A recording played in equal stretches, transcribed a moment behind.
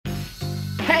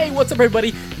Hey, what's up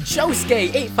everybody?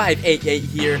 Josuke8588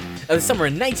 here, the summer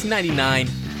of 1999.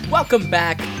 Welcome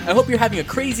back. I hope you're having a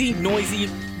crazy, noisy,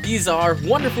 bizarre,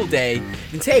 wonderful day.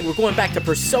 And today we're going back to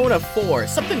Persona 4.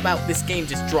 Something about this game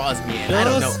just draws me in. I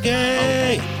don't know.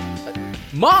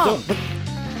 Mom!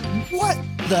 What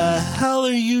the hell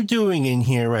are you doing in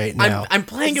here right now? I'm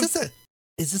playing Is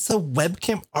this a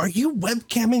webcam? Are you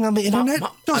webcamming on the internet?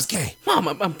 Mom,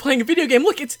 I'm playing a video game.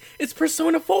 Look, it's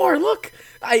Persona 4. Look,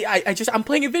 I'm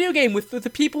playing a video game with the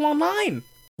people online.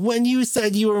 When you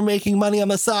said you were making money on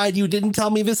the side, you didn't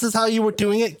tell me this is how you were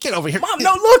doing it. Get over here. Mom,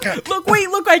 no, look,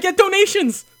 I get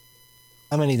donations.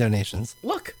 How many donations?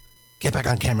 Look. Get back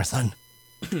on camera, son.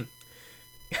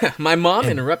 My mom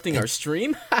interrupting our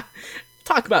stream?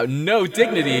 Talk about no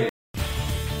dignity.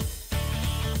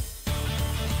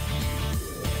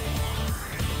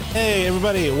 Hey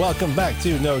everybody, welcome back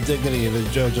to No Dignity, the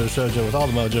JoJo Shoujo with all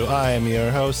the mojo. I am your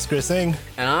host, Chris Singh.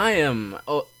 And I am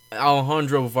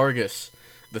Alejandro Vargas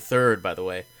the third, by the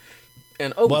way.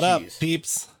 And what up,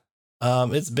 peeps?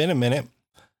 It's been a minute.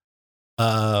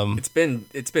 It's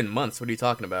been months. What are you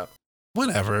talking about?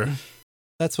 Whatever.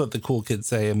 That's what the cool kids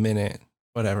say, a minute.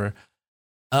 Whatever.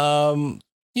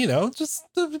 Just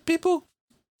the people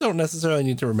don't necessarily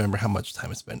need to remember how much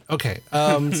time it's been. Okay.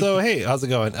 So hey, how's it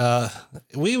going?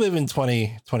 We live in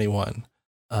 2021.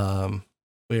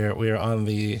 We're on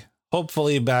the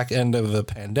hopefully back end of the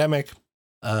pandemic.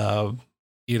 Some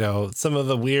of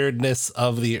the weirdness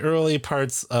of the early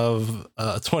parts of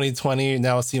 2020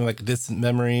 now seem like a distant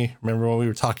memory. Remember when we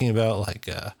were talking about like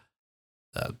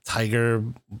Tiger,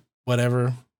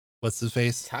 whatever? What's his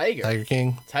face? Tiger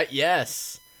King.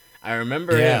 Yes. I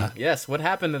remember him. Yes, what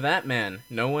happened to that man?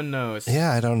 No one knows.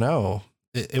 Yeah, I don't know.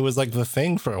 It was like the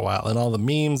thing for a while, and all the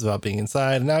memes about being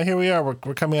inside. And now here we are.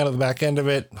 We're coming out of the back end of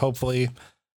it. Hopefully,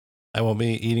 I won't be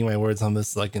eating my words on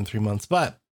this like in 3 months.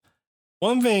 But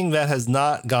one thing that has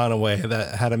not gone away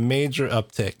that had a major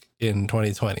uptick in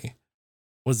 2020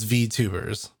 was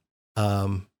VTubers.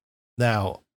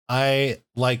 Now, I,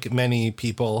 like many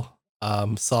people,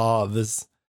 saw this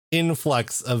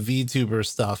influx of VTuber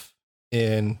stuff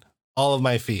in all of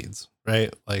my feeds,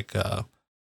 right? Like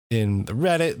in the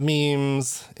Reddit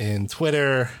memes, in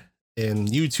Twitter, in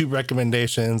YouTube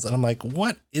recommendations, and I'm like,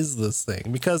 what is this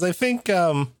thing? Because I think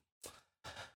a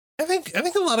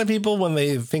lot of people, when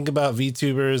they think about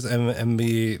VTubers and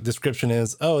the description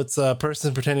is, oh, it's a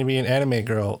person pretending to be an anime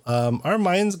girl, our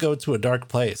minds go to a dark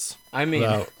place. I mean,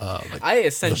 I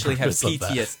essentially have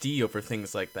PTSD over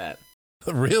things like that.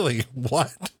 Really?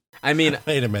 What? I mean,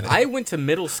 wait a minute. I went to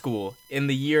middle school in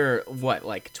the year,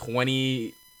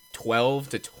 2012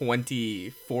 to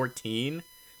 2014?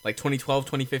 Like 2012,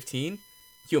 2015? Can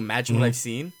you imagine what I've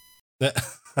seen?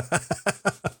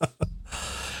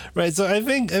 Right, so I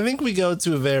think we go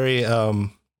to a very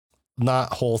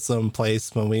not wholesome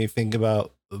place when we think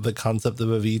about the concept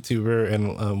of a VTuber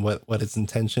and what its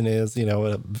intention is,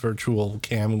 a virtual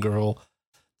cam girl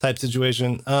type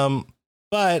situation.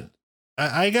 But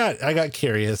I got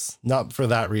curious, not for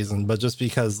that reason, but just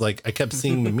because like I kept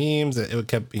seeing the memes, it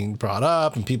kept being brought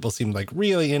up and people seemed like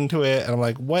really into it. And I'm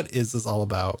like, what is this all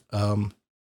about? So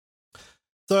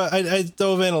I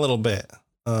dove in a little bit.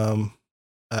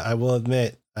 I will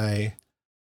admit I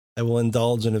will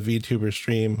indulge in a VTuber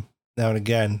stream now and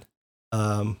again.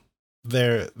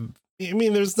 There's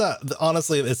not,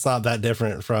 honestly, it's not that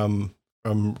different from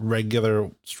regular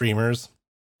streamers.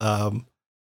 They're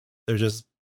just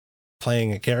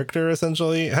playing a character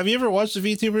essentially. Have you ever watched a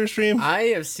VTuber stream? I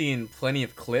have seen plenty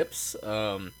of clips.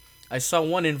 I saw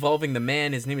one involving the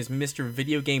man, his name is Mr.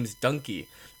 Video Games Donkey,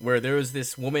 where there was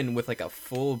this woman with like a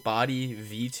full body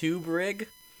VTube rig,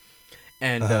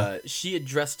 and she had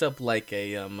dressed up like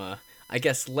a I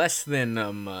guess less than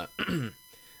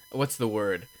what's the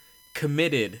word?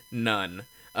 Committed nun,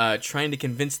 trying to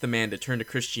convince the man to turn to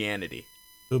Christianity.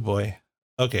 Oh boy.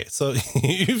 Okay, so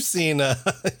you've seen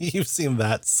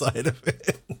that side of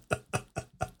it.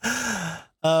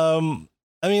 I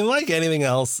mean, like anything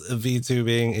else,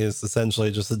 VTubing is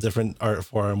essentially just a different art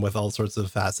form with all sorts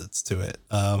of facets to it.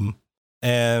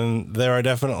 And there are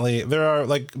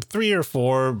like 3 or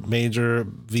 4 major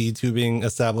VTubing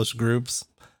established groups.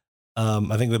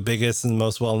 I think the biggest and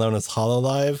most well known is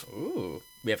Hololive. Ooh,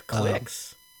 we have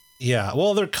clicks. Yeah,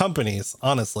 well, they're companies,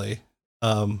 honestly.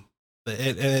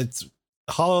 It's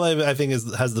Hololive, I think,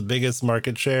 has the biggest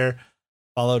market share,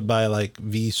 followed by like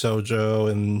VShojo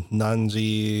and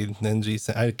Nenji.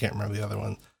 I can't remember the other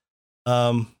one.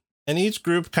 And each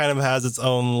group kind of has its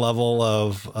own level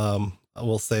of,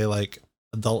 we'll say, like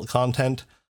adult content.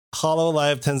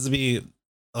 Hololive tends to be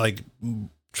like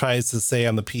tries to stay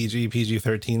on the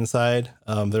PG-13 side.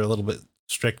 They're a little bit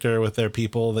stricter with their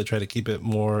people. They try to keep it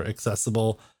more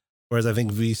accessible. Whereas I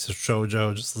think V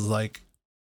Shoujo just is like,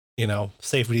 you know,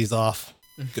 safety's off,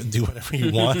 do whatever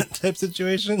you want type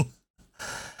situation.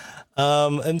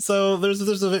 And so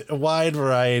there's a wide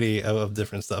variety of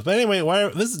different stuff. But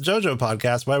anyway, this is JoJo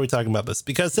podcast. Why are we talking about this?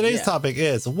 Because today's topic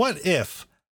is, what if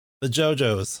the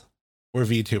JoJos were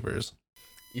VTubers?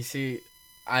 You see,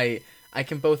 I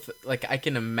can both, like, I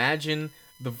can imagine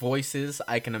the voices.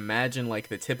 I can imagine, like,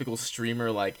 the typical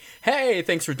streamer, like, hey,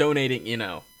 thanks for donating, you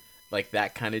know, like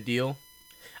that kind of deal.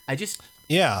 I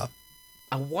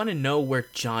want to know where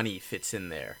Johnny fits in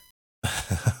there.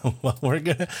 Well, we're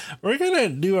gonna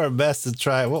do our best to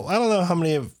try. Well, I don't know how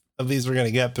many of these we're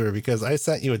gonna get through, because I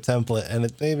sent you a template and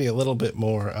it may be a little bit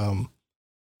more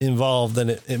involved than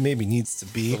it maybe needs to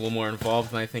be. It's a little more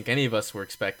involved than I think any of us were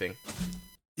expecting.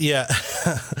 Yeah.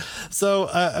 So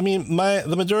I mean,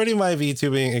 the majority of my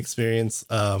VTubing experience,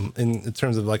 in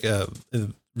terms of like a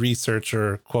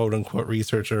researcher, quote unquote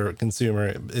researcher,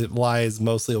 consumer, it lies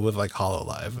mostly with like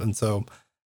HoloLive, and so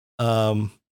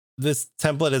this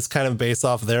template is kind of based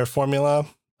off their formula,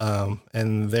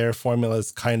 and their formula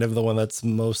is kind of the one that's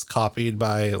most copied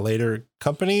by later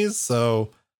companies. So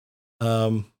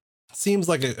seems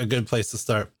like a good place to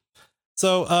start.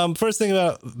 So first thing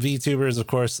about VTubers, of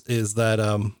course, is that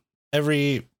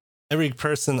every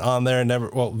person on there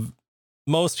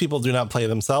most people do not play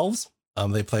themselves.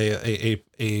 They play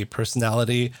a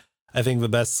personality. I think the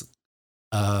best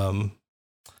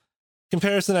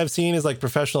comparison I've seen is like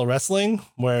professional wrestling,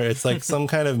 where it's like some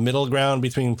kind of middle ground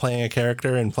between playing a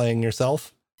character and playing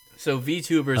yourself. So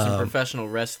VTubers and professional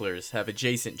wrestlers have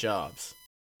adjacent jobs.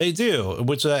 They do,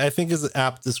 which I think is an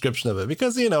apt description of it,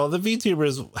 because, you know, the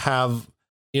VTubers have,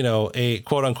 you know, a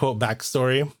quote unquote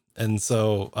backstory. And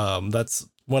so that's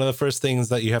one of the first things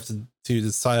that you have to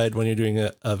decide when you're doing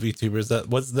a VTuber, is that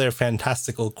what's their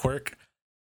fantastical quirk.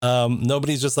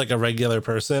 Nobody's just like a regular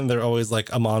person. They're always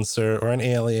like a monster or an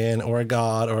alien or a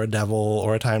god or a devil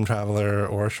or a time traveler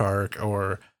or a shark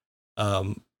or,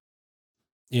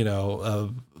 you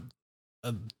know,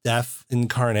 a death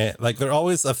incarnate. Like, they're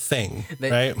always a thing,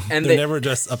 right? And they're never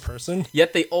just a person.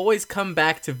 Yet they always come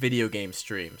back to video game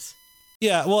streams.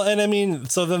 Yeah, well, and I mean,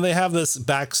 so then they have this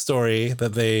backstory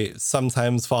that they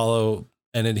sometimes follow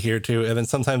and adhere to, and then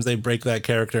sometimes they break that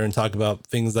character and talk about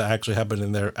things that actually happen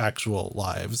in their actual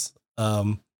lives,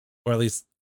 or at least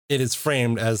it is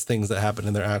framed as things that happen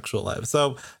in their actual lives.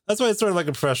 So that's why it's sort of like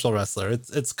a professional wrestler.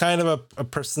 It's kind of a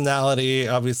personality.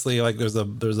 Obviously, like there's a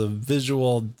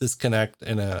visual disconnect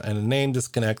and a name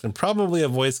disconnect, and probably a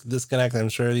voice disconnect. I'm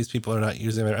sure these people are not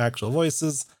using their actual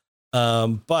voices,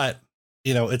 but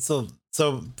you know, so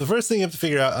the first thing you have to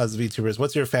figure out as a VTuber is,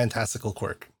 what's your fantastical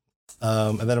quirk?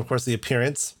 And then, of course, the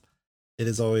appearance. It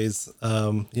is always,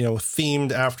 you know,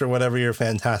 themed after whatever your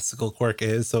fantastical quirk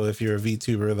is. So if you're a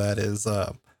VTuber that is,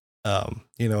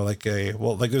 you know, like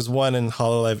there's one in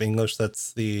HoloLive English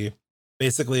that's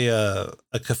basically a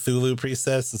Cthulhu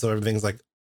priestess. And so everything's like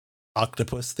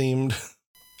octopus themed.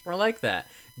 I like that.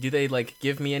 Do they like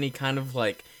give me any kind of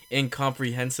like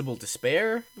incomprehensible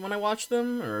despair when I watch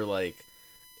them, or like,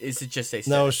 is it just a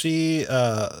no? She's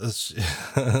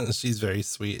very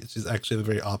sweet. She's actually the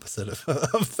very opposite of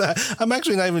that. I'm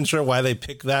actually not even sure why they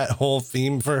picked that whole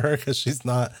theme for her, because she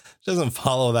doesn't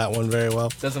follow that one very well.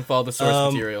 Doesn't follow the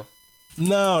source material.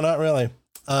 No, not really.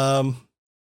 Then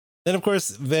of course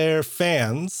their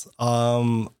fans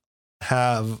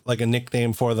have like a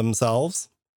nickname for themselves.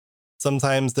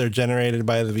 Sometimes they're generated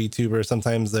by the VTuber.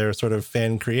 Sometimes they're sort of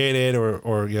fan created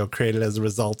or you know, created as a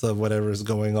result of whatever's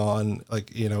going on,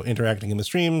 like, you know, interacting in the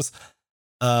streams.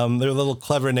 They're little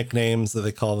clever nicknames that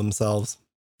they call themselves.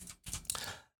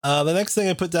 The next thing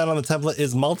I put down on the template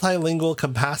is multilingual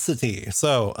capacity.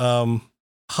 So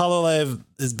HoloLive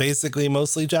is basically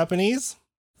mostly Japanese.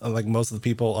 Like, most of the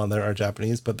people on there are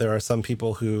Japanese, but there are some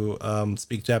people who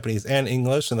speak Japanese and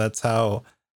English, and that's how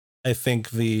I think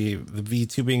the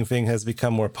VTubing thing has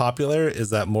become more popular,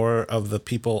 is that more of the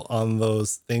people on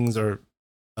those things are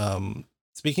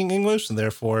speaking English, and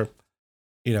therefore,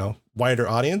 you know, wider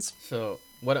audience. So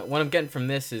what I'm getting from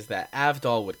this is that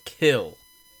Avdol would kill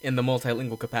in the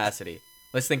multilingual capacity.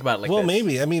 Let's think about it like well, this.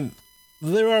 Maybe. I mean,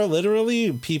 there are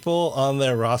literally people on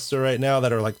their roster right now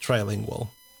that are like trilingual.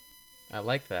 I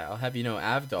like that. I'll have you know,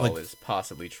 Avdol is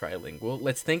possibly trilingual.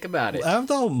 Let's think about it.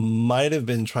 Avdol might have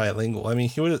been trilingual. I mean,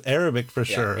 he was Arabic for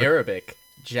sure. Arabic,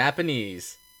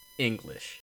 Japanese,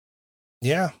 English.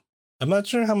 Yeah. I'm not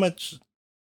sure how much.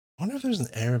 I wonder if there's an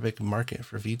Arabic market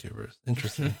for VTubers.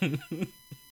 Interesting.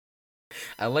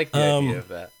 I like the idea of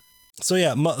that. So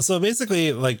yeah, so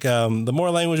basically, like the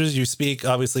more languages you speak,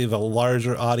 obviously, the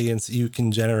larger audience you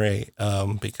can generate,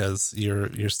 because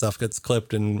your stuff gets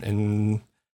clipped and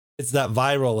it's that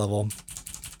viral level.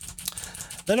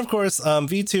 Then, of course,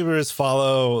 VTubers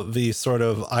follow the sort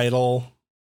of idol,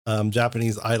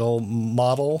 Japanese idol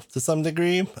model to some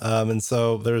degree, and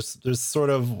so there's sort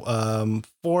of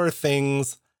four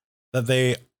things that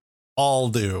they all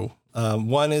do.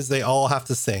 One is they all have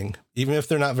to sing, even if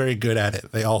they're not very good at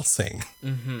it. They all sing.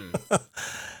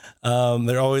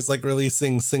 They're always like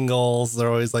releasing singles.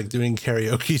 They're always like doing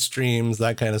karaoke streams,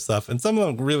 that kind of stuff. And some of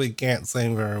them really can't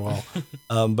sing very well,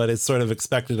 but it's sort of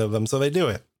expected of them, so they do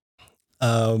it.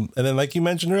 And then, like you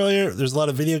mentioned earlier, there's a lot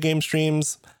of video game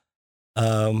streams.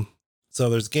 So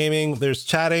there's gaming, there's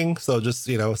chatting. So just,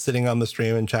 sitting on the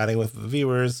stream and chatting with the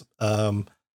viewers.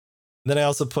 Then I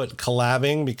also put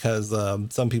collabing because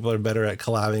some people are better at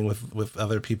collabing with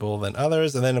other people than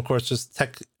others. And then, of course, just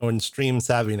tech and stream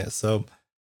savviness. So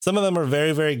some of them are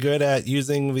very, very good at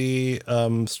using the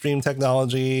stream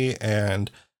technology and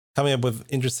coming up with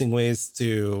interesting ways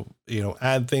to,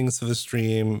 add things to the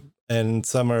stream. And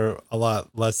some are a lot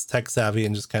less tech savvy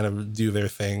and just kind of do their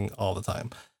thing all the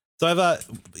time. So I thought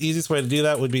the easiest way to do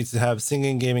that would be to have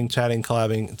singing, gaming, chatting,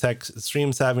 collabing, tech,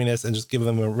 stream savviness, and just give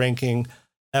them a ranking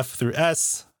F through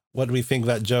S. What do we think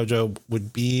that JoJo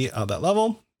would be on that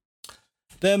level?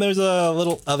 Then there's a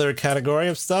little other category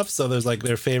of stuff. So there's like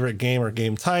their favorite game or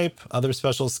game type, other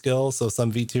special skills. So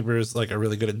some VTubers like are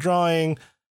really good at drawing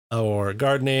or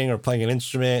gardening or playing an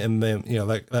instrument. And then,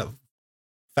 that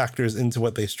factors into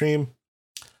what they stream.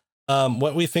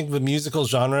 What we think the musical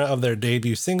genre of their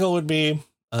debut single would be.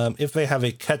 If they have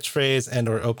a catchphrase and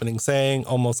or opening saying,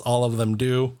 almost all of them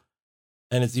do.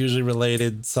 And it's usually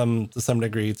related to some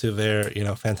degree to their,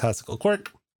 fantastical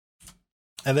quirk.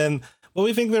 And then what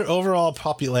we think their overall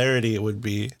popularity would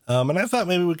be. And I thought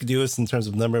maybe we could do this in terms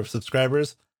of number of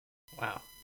subscribers. Wow.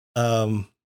 A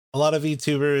lot of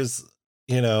VTubers,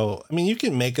 you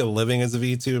can make a living as a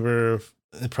VTuber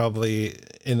probably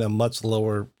in a much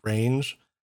lower range.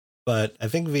 But I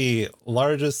think the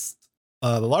largest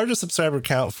subscriber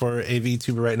count for a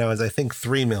VTuber right now is, I think,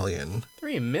 3 million.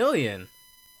 3 million?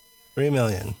 3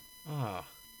 million. Oh.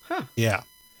 Huh. Yeah.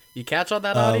 You catch all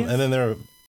that audience? And then there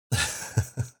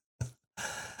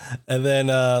and then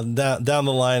down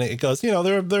the line it goes,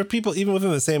 there are people even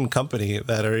within the same company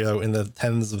that are, in the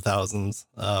tens of thousands.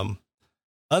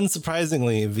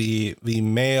 Unsurprisingly, the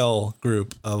male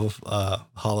group of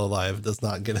Hololive does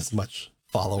not get as much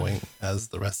following as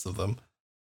the rest of them.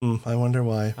 I wonder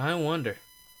why. I wonder.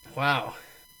 Wow.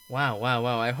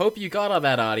 I hope you got all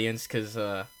that audience, because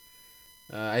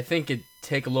I think it'd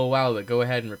take a little while to go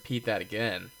ahead and repeat that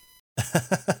again.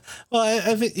 Well,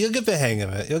 I think you'll get the hang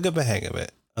of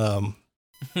it.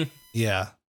 Yeah.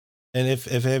 And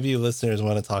if any of you listeners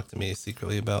want to talk to me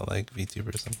secretly about like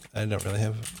VTubers, I don't really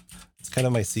have. It's kind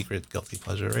of my secret guilty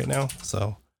pleasure right now.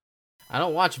 So I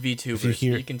don't watch VTubers.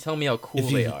 You can tell me how cool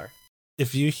they are.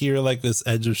 If you hear like this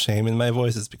edge of shame in my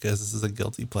voice, it's because this is a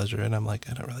guilty pleasure, and I'm like,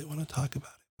 I don't really want to talk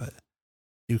about it, but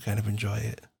you kind of enjoy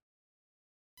it.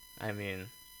 I mean,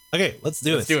 okay, let's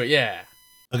do it. Yeah.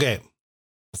 Okay,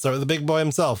 let's start with the big boy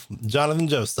himself, Jonathan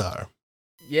Joestar.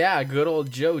 Yeah, good old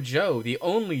JoJo, the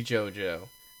only JoJo.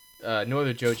 No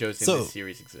other JoJos in this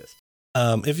series exist.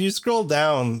 If you scroll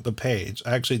down the page,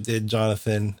 I actually did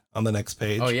Jonathan on the next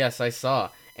page. Oh yes, I saw,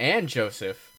 and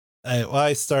Joseph.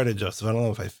 I started Joseph. I don't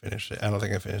know if I finished it. I don't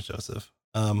think I finished Joseph.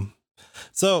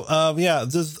 Yeah,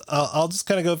 I'll just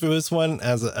kind of go through this one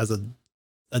as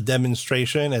a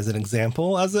demonstration, as an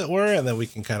example, as it were, and then we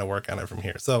can kind of work on it from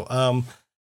here. So,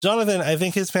 Jonathan, I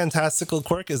think his fantastical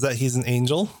quirk is that he's an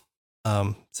angel,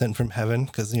 sent from heaven,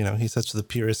 because he's such the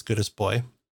purest, goodest boy.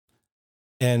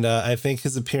 And I think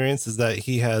his appearance is that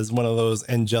he has one of those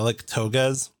angelic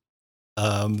togas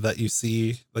that you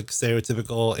see, like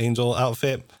stereotypical angel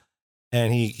outfit.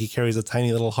 And he carries a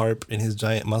tiny little harp in his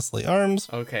giant muscly arms.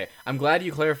 Okay, I'm glad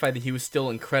you clarified that he was still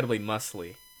incredibly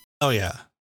muscly. Oh yeah,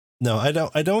 no, I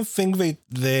don't think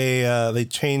they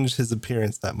changed his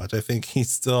appearance that much. I think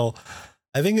his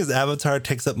avatar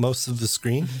takes up most of the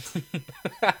screen.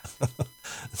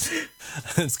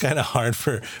 It's kind of hard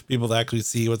for people to actually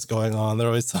see what's going on. They're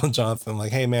always telling Jonathan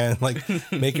like, "Hey man, like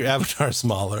make your avatar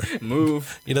smaller."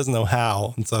 Move. He doesn't know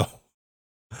how, and so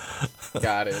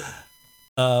got it.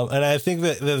 And I think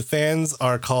that the fans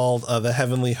are called the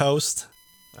Heavenly Host.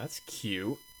 That's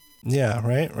cute. Yeah,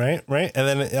 right. And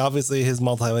then obviously his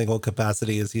multilingual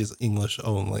capacity is he's English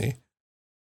only.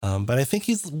 But I think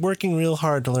he's working real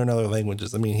hard to learn other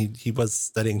languages. I mean, he was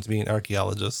studying to be an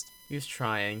archaeologist. He was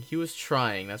trying.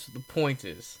 That's what the point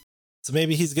is. So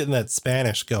maybe he's getting that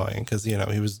Spanish going because, you know,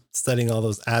 he was studying all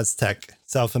those Aztec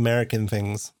South American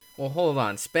things. Well, hold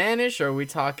on. Spanish, or are we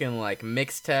talking like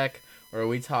Mixtec, or are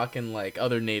we talking like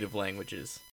other native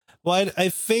languages? Well, I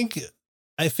think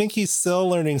he's still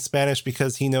learning Spanish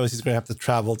because he knows he's going to have to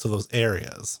travel to those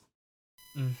areas.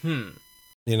 Mm-hmm.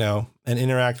 You know, and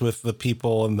interact with the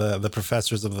people and the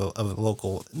professors of the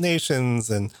local nations.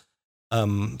 And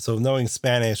so knowing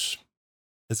Spanish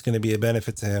is going to be a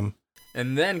benefit to him.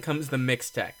 And then comes the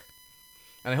Mixtec.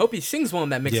 And I hope he sings well in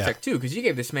that Mixtec too, because you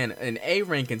gave this man an A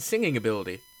rank in singing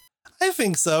ability. I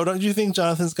think so. Don't you think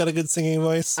Jonathan's got a good singing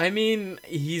voice? I mean,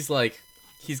 he's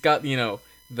got, you know,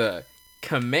 the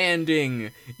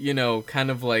commanding, you know, kind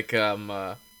of like,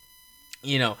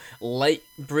 you know, light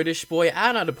British boy. I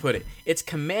don't know how to put it. It's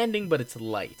commanding, but it's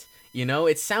light. You know,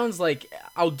 it sounds like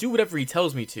I'll do whatever he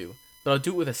tells me to, but I'll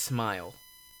do it with a smile.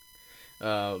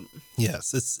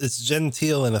 Yes, it's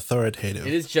genteel and authoritative.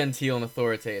 It is genteel and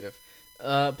authoritative.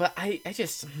 But I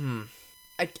just,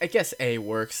 I guess A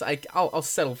works. I'll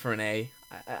settle for an A.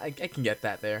 I can get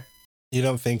that there. You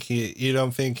don't think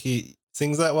he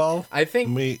sings that well? I think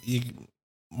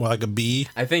more like a B.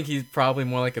 I think he's probably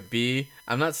more like a B.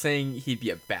 I'm not saying he'd be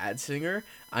a bad singer.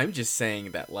 I'm just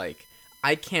saying that, like,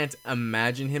 I can't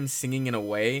imagine him singing in a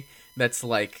way that's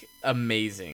like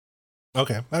amazing.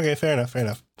 Okay, fair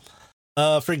enough.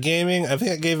 For gaming, I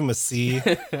think I gave him a C.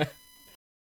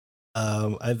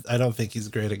 I don't think he's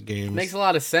great at games. Makes a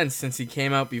lot of sense since he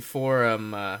came out before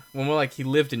well, more like he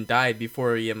lived and died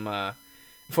before he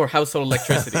before household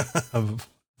electricity.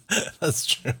 That's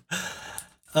true.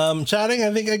 Chatting,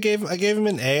 I think I gave him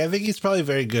an A. I think he's probably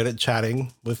very good at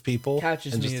chatting with people.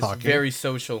 Catches and me just as talking. very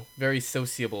social, very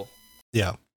sociable.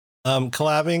 Yeah.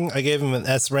 Collabing, I gave him an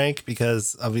S rank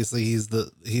because obviously he's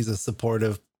a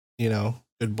supportive, you know,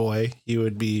 good boy. He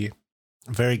would be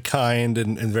very kind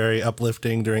and very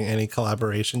uplifting during any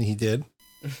collaboration he did.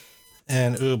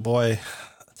 And oh boy,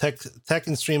 tech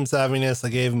and stream savviness, I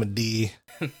gave him a D.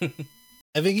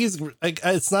 I think he's like,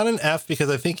 it's not an F because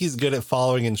I think he's good at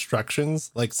following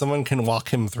instructions. Like someone can walk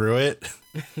him through it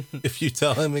if you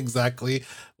tell him exactly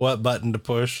what button to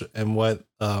push and what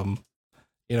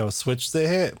you know, switch to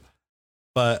hit.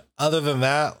 But other than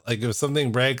that, like if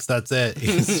something breaks, that's it.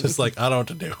 He's just like, I don't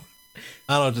know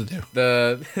what to do.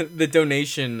 The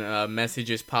donation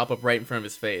messages pop up right in front of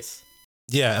his face.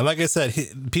 Yeah, and like I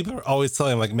said, people are always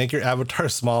telling him like, make your avatar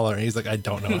smaller, and he's like, I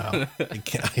don't know how.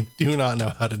 I do not know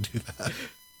how to do that.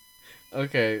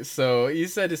 Okay, so you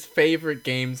said his favorite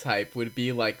game type would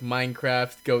be like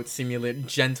Minecraft, Goat Simulator,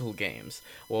 gentle games.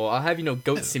 Well, I'll have you know,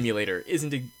 Goat Simulator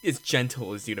isn't as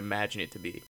gentle as you'd imagine it to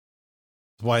be.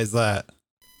 Why is that?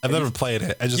 I've never played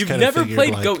it. I just you've kind of never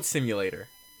played like, Goat Simulator.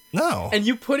 No. And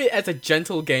you put it as a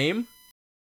gentle game?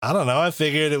 I don't know. I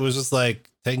figured it was just like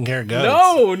taking care of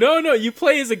goats. No. You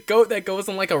play as a goat that goes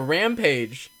on like a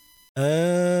rampage.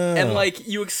 And like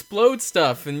you explode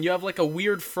stuff and you have like a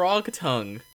weird frog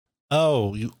tongue.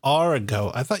 Oh, you are a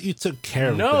goat. I thought you took care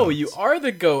of goats. No, you are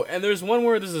the goat. And there's one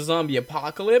where there's a zombie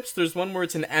apocalypse. There's one where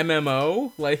it's an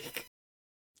MMO. Like.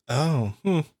 Oh.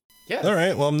 Yeah. All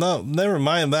right. Well, no, never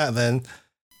mind that then.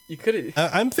 You could.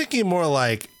 I'm thinking more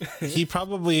like he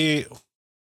probably.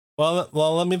 Well,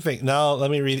 let me think. Now,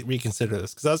 let me reconsider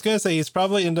this because I was gonna say he's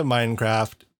probably into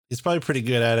Minecraft. He's probably pretty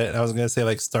good at it. And I was gonna say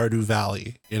like Stardew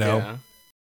Valley, you know. Yeah.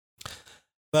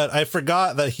 But I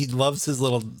forgot that he loves his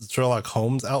little Sherlock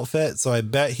Holmes outfit, so I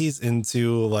bet he's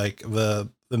into like the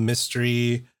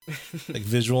mystery, like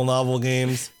visual novel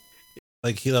games.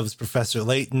 Like he loves Professor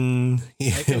Layton.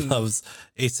 He loves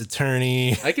Ace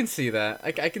Attorney. I can see that.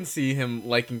 I can see him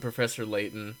liking Professor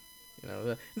Layton. You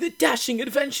know, the dashing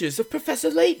adventures of Professor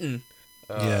Layton.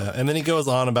 Yeah, and then he goes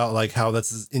on about like how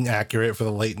that's inaccurate for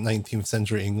the late 19th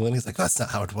century England. He's like, that's not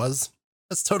how it was.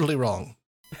 That's totally wrong.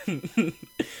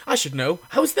 I should know.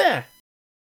 I was there.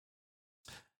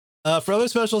 For other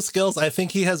special skills, I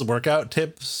think he has workout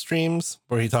tip streams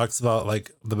where he talks about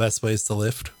like the best ways to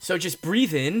lift. So just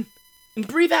breathe in and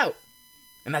breathe out,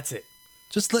 and that's it.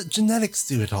 Just let genetics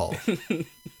do it all.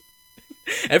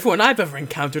 Everyone I've ever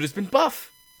encountered has been buff.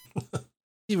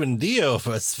 Even Dio,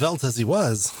 for as svelte as he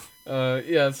was.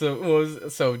 Yeah.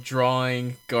 So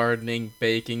drawing, gardening,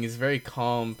 baking. He's a very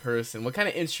calm person. What kind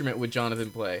of instrument would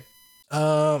Jonathan play?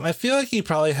 I feel like he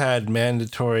probably had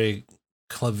mandatory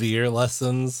clavier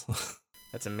lessons.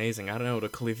 That's amazing. I don't know what a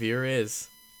clavier is.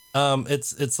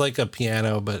 It's like a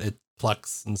piano, but it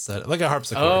plucks instead, like a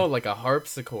harpsichord. Oh, like a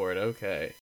harpsichord.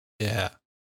 Okay. Yeah.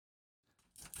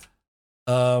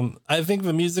 I think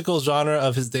the musical genre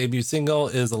of his debut single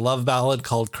is a love ballad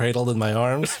called "Cradled in My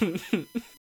Arms."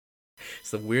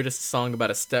 It's the weirdest song about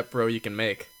a stepbro you can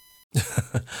make.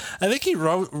 I think he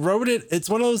wrote it. It's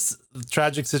one of those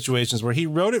tragic situations where he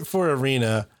wrote it for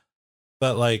Arena,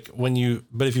 but like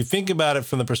but if you think about it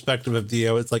from the perspective of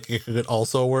Dio, it's like it could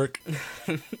also work.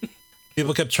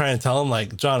 People kept trying to tell him,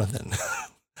 like, Jonathan,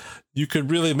 you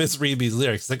could really misread these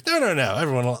lyrics. Like, no,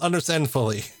 everyone will understand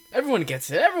fully. Everyone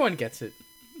gets it.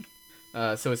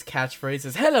 So his catchphrase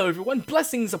is, "Hello, everyone.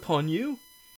 Blessings upon you."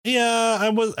 Yeah,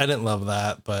 I didn't love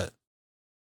that, but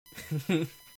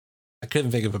I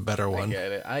couldn't think of a better one.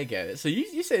 I get it. So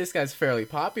you say this guy's fairly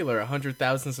popular,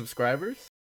 100,000 subscribers?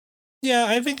 Yeah,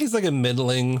 I think he's like a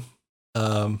middling,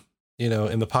 in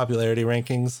the popularity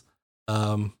rankings.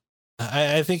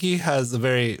 I think he has a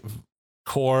very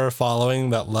core following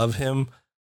that love him.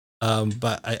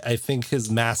 But I think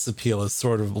his mass appeal is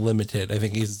sort of limited. I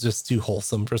think he's just too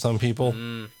wholesome for some people.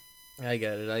 I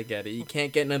get it. You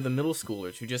can't get none of the middle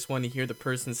schoolers who just want to hear the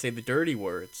person say the dirty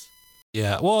words.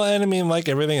 Yeah, well, and I mean, like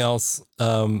everything else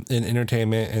in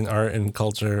entertainment and art and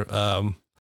culture,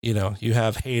 you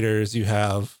have haters, you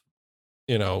have,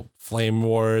 flame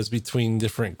wars between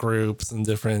different groups and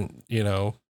different,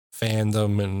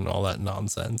 fandom and all that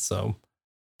nonsense. So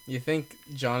you think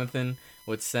Jonathan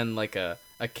would send like a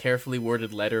carefully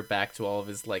worded letter back to all of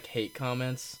his like hate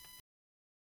comments?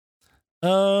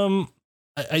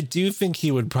 I do think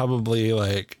he would probably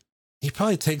he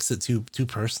probably takes it too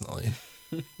personally.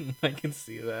 I can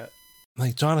see that.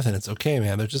 Like, Jonathan, it's okay,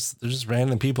 man. They're just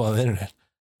random people on the internet.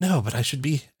 No, but I should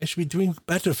be doing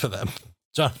better for them.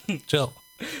 John, chill.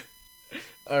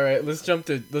 All right, let's jump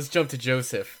to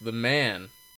Joseph, the man.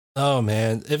 Oh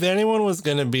man, if anyone was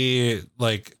gonna be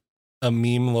like a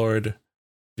meme lord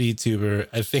VTuber,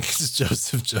 I think it's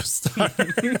Joseph Joestar.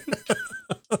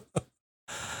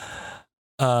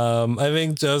 I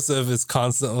think Joseph is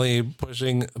constantly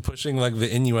pushing like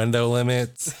the innuendo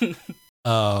limits.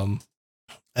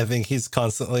 I think he's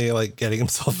constantly like getting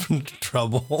himself into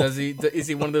trouble. Is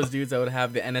he one of those dudes that would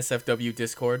have the NSFW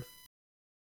Discord?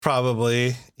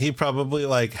 Probably. He probably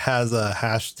like has a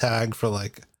hashtag for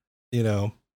like,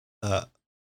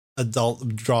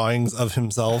 adult drawings of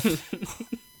himself.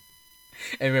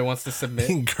 Everybody wants to submit.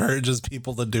 He encourages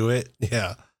people to do it.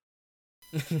 Yeah.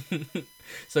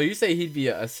 So you say he'd be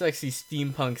a sexy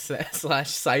steampunk /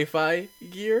 sci-fi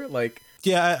gear? Like,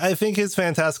 yeah, I think his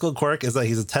fantastical quirk is that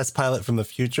he's a test pilot from the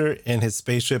future in his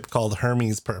spaceship called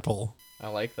Hermes Purple. I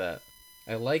like that.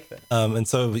 And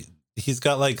so he's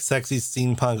got like sexy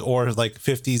steampunk or like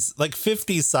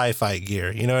 50s sci-fi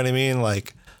gear. You know what I mean?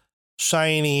 Like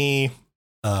shiny,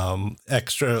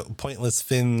 extra pointless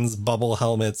fins, bubble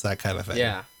helmets, that kind of thing.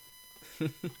 Yeah.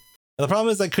 The problem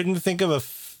is I couldn't think of a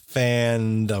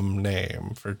fandom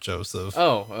name for Joseph.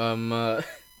 Oh,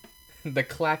 the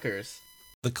Clackers.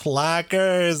 The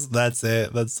Clackers. That's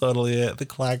it. That's totally it. The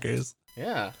Clackers.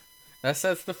 Yeah. That's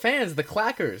the fans, the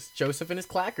Clackers. Joseph and his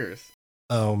Clackers.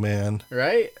 Oh man.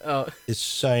 Right? Oh. It's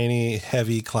shiny,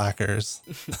 heavy Clackers.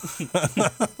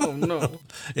 Oh no.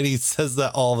 And he says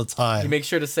that all the time. You make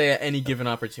sure to say at any given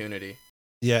opportunity.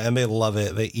 Yeah, and they love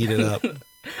it. They eat it up.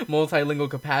 Multilingual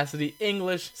capacity,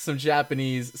 English, some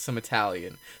Japanese, some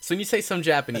Italian. So when you say some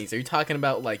Japanese, are you talking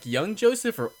about like young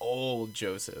Joseph or old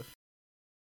Joseph?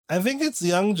 I think it's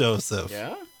young Joseph.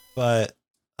 Yeah? But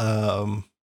well,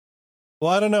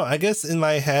 I don't know. I guess in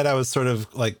my head I was sort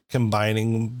of like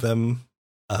combining them.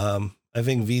 I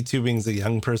think VTubing is a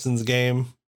young person's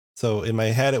game. So in my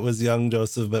head it was young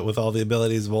Joseph, but with all the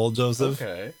abilities of old Joseph.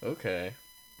 Okay.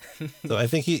 So I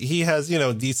think he has,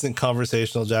 decent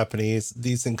conversational Japanese,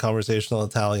 decent conversational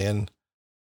Italian.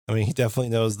 I mean, he definitely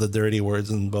knows the dirty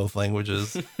words in both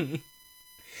languages.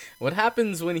 What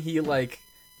happens when he like?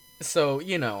 So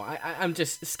I'm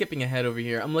just skipping ahead over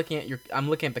here. I'm looking at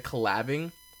the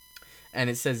collabing, and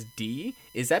it says D.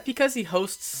 Is that because he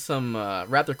hosts some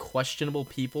rather questionable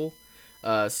people,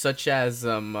 such as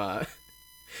Mr.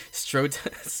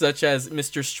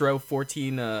 Stro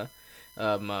 14?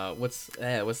 What's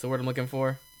the word I'm looking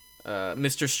for?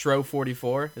 Mr. Stro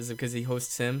 44. Is it because he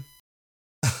hosts him?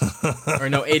 Or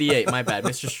no, 88. My bad,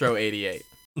 Mr. Stro 88.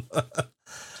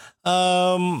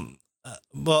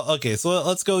 Well, okay, so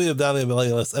let's go down the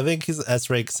ability list. I think he's an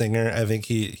S-rank singer. I think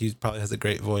he probably has a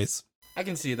great voice. I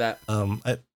can see that.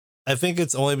 I think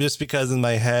it's only just because in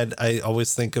my head I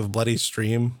always think of Bloody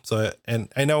Stream. So and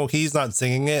I know he's not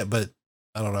singing it, but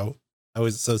I don't know. I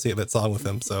always associate that song with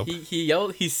him. So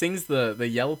he sings the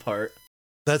yell part.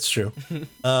 That's true.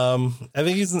 I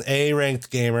think he's an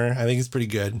A-ranked gamer. I think he's pretty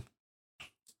good.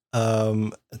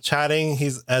 Chatting,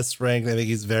 he's S-ranked. I think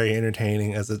he's very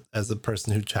entertaining as a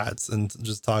person who chats and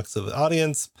just talks to the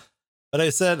audience. But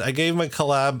I gave my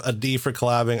collab a D for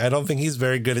collabing. I don't think he's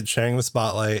very good at sharing the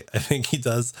spotlight. I think he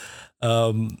does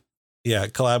Yeah,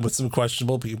 collab with some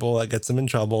questionable people that gets him in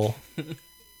trouble.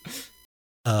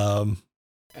 And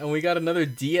we got another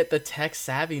D at the tech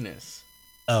savviness.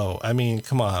 Oh, I mean,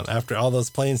 come on. After all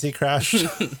those planes he crashed.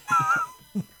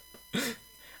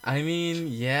 I mean,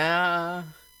 yeah.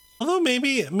 Although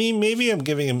maybe I'm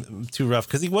giving him too rough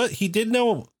because he did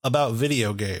know about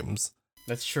video games.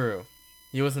 That's true.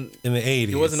 He wasn't in the 80s.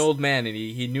 He was an old man, and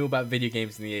he knew about video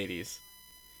games in the 80s.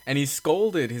 And he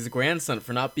scolded his grandson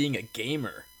for not being a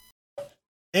gamer.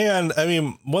 And I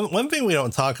mean, one thing we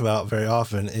don't talk about very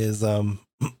often is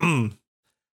when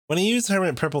he used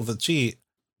Hermit Purple to cheat,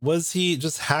 was he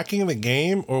just hacking the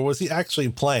game or was he actually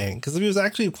playing? Because if he was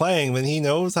actually playing, then he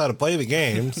knows how to play the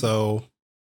game. So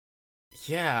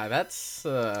yeah, that's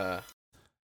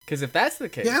because if that's the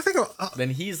case, yeah, I think then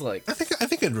he's like, I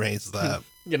think I'd raise that.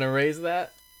 Gonna raise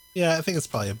that? Yeah, I think it's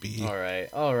probably a B.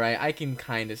 All right, I can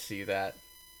kind of see that,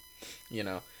 you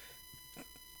know.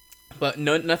 But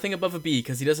nothing above a B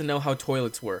because he doesn't know how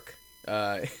toilets work.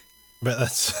 But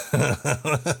that's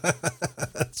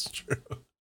that's true.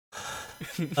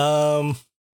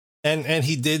 And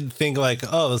he did think like,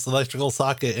 oh, this electrical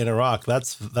socket in a rock.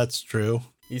 That's true.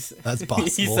 That's possible.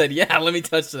 He said, yeah, let me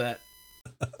touch that.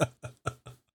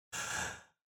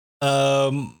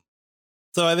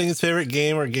 So I think his favorite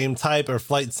game or game type are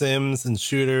flight sims and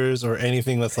shooters or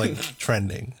anything that's like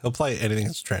trending. He'll play anything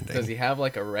that's trending. Does he have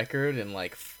like a record in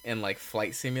like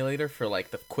Flight Simulator for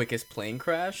like the quickest plane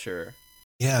crash or?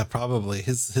 Yeah, probably.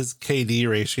 His KD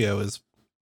ratio is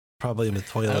probably in the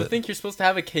toilet. I don't think you're supposed to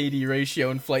have a KD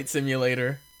ratio in Flight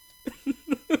Simulator.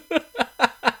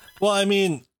 Well, I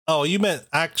mean, oh, you meant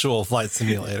actual Flight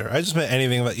Simulator. I just meant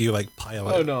anything that you like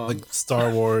pilot. Oh no, like Star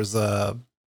Wars.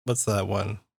 What's that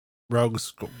one? What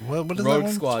is Rogue that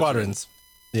one? Squadrons.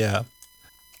 Yeah.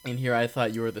 And here I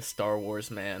thought you were the Star Wars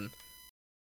man.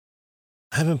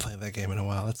 I haven't played that game in a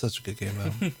while. That's such a good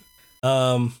game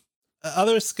though.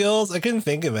 Other skills, I couldn't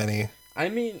think of any. I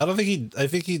mean, I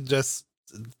think he just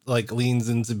like leans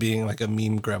into being like a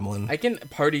meme gremlin.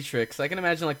 Party tricks. I can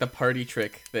imagine like the party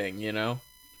trick thing, you know?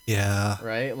 Yeah.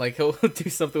 Right? Like he'll do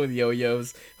something with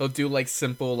yo-yos. He'll do like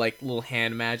simple like little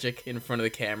hand magic in front of the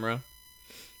camera.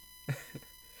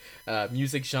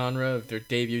 Music genre of their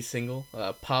debut single,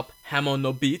 Pop Hamo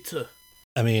no Beat.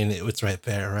 I mean, it's right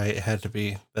there, right? It had to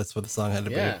be. That's what the song had to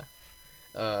be. Yeah.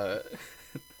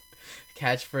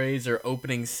 Catchphrase or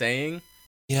opening saying.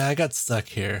 Yeah, I got stuck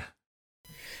here.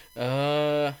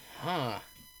 I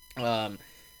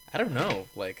don't know.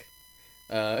 Like,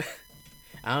 I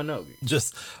don't know.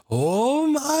 Just, oh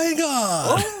my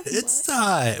god, it's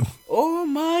time. Oh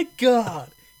my god,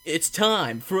 it's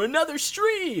time for another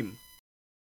stream.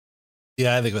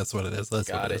 Yeah, I think that's what it is. That's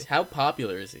Got what it it. is. How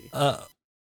popular is he? I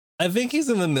think he's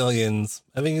in the millions.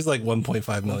 I think he's like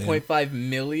 1.5 million. 1.5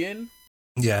 million?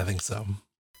 Yeah, I think so.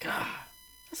 God,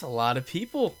 that's a lot of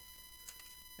people.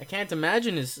 I can't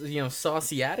imagine his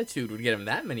saucy attitude would get him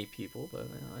that many people, but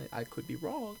I could be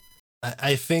wrong.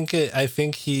 I think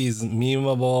he's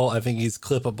memeable. I think he's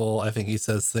clippable. I think he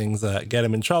says things that get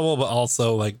him in trouble, but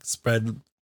also like spread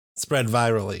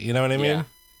virally. You know what I mean?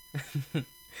 Yeah.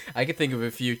 I could think of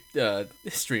a few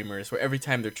streamers where every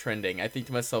time they're trending, I think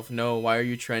to myself, no, why are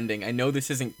you trending? I know this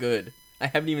isn't good. I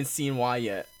haven't even seen why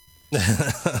yet.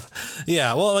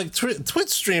 Yeah, well, like Twitch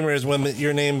streamers, when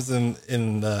your name's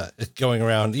in going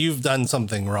around, you've done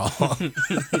something wrong.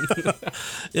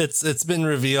 It's been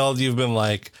revealed you've been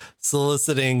like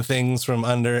soliciting things from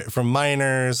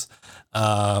minors,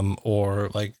 or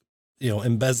like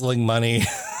embezzling money.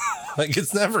 Like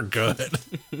it's never good.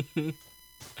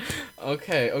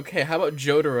 Okay. How about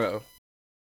Jotaro?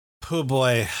 Oh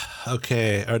boy.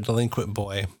 Okay, our delinquent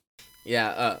boy.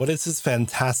 Yeah. What is his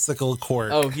fantastical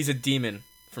quirk? Oh, he's a demon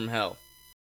from hell.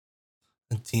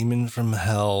 A demon from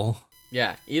hell.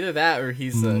 Yeah, either that or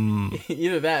he's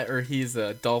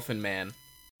a dolphin man.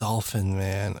 Dolphin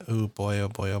man. Oh boy. Oh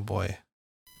boy. Oh boy.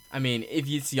 I mean, if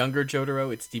it's younger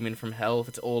Jotaro, it's demon from hell. If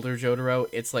it's older Jotaro,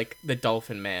 it's like the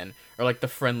dolphin man or like the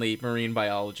friendly marine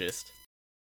biologist.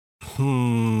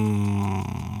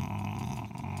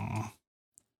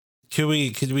 Could we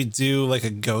do like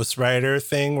a Ghost Rider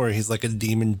thing where he's like a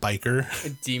demon biker? A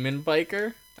demon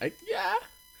biker?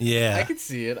 Yeah. I can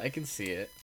see it.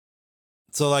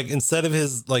 So like instead of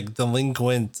his like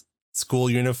delinquent school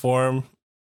uniform,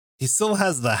 he still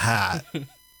has the hat.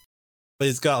 But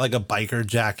he's got like a biker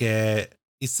jacket.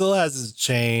 He still has his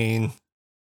chain.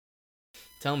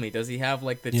 Tell me, does he have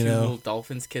like the two little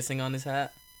dolphins kissing on his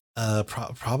hat?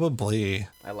 Probably.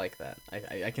 I like that.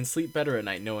 I can sleep better at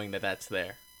night knowing that that's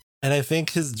there. And I think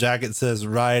his jacket says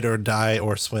ride or die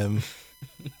or swim.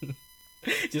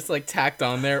 Just like tacked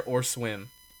on there or swim.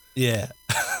 Yeah.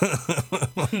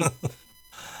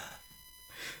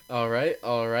 All right,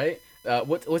 all right.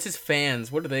 What's his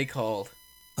fans? What are they called?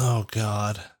 Oh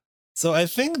God. So I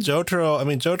think Jotaro. I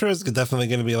mean, Jotaro is definitely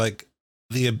going to be like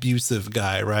the abusive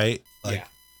guy, right? Like Yeah.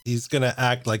 he's going to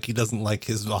act like he doesn't like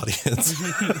his audience.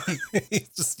 He's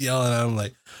just yelling at him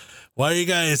like, "Why are you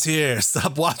guys here?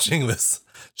 Stop watching this.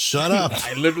 Shut up."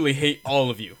 I literally hate all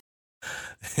of you.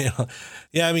 You know,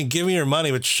 yeah, I mean, give me your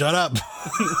money, but shut up.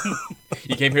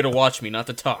 You came here to watch me, not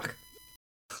to talk.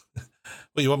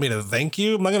 Well, you want me to thank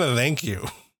you? I'm not going to thank you.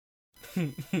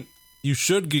 You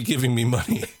should be giving me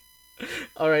money.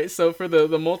 All right, so for the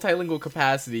multilingual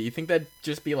capacity, you think that'd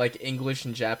just be like English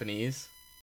and Japanese?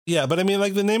 Yeah, but I mean,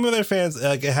 like the name of their fans,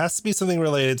 like it has to be something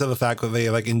related to the fact that they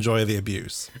like enjoy the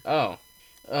abuse. Oh,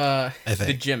 I the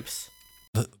think. Jimps,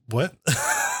 What?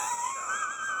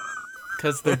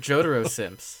 because they're Jotaro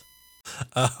simps.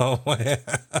 Oh, yeah.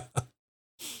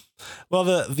 Well,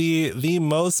 the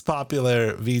most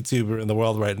popular VTuber in the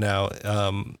world right now,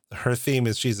 her theme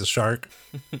is she's a shark.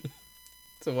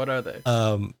 So what are they?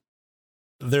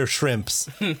 They're shrimps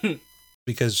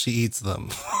because she eats them.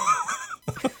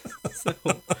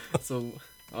 so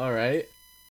all right.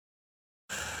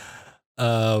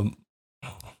 So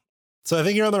I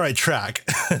think you're on the right track.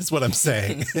 That's what I'm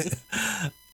saying.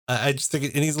 I just think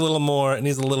it needs a little more. It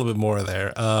needs a little bit more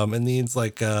there. It needs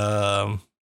like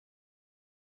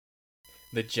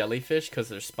The jellyfish, because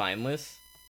they're spineless.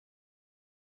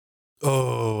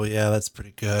 oh yeah, that's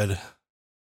pretty good.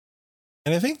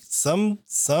 And I think some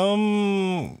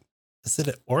is it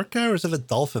an orca or is it a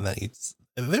dolphin that eats?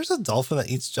 There's a dolphin that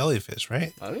eats jellyfish,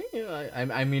 right? I mean,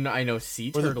 I mean, I know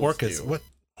sea Or the turtles orcas? do. What?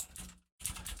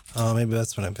 Oh, maybe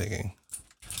that's what I'm thinking.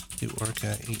 Do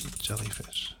orca eat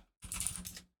jellyfish?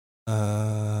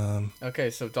 Okay,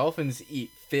 so dolphins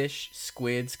eat fish,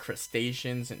 squids,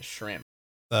 crustaceans, and shrimp.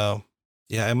 So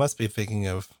yeah, I must be thinking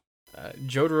of.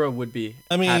 Jotaro would be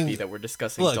happy that we're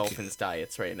discussing dolphins'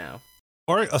 diets right now.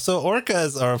 So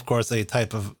orcas are, of course, a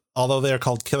type of. Although they are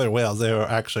called killer whales, they are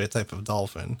actually a type of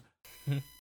dolphin.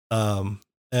 And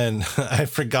I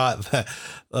forgot that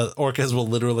orcas will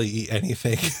literally eat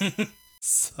anything.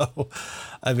 So,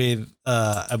 I mean,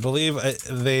 I believe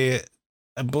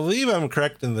I'm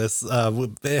correct in this.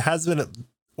 It has been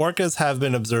orcas have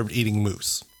been observed eating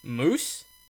moose. Moose?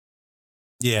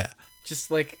 Yeah.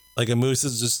 Just like a moose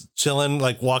is just chilling,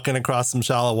 like walking across some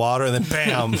shallow water, and then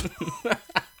bam.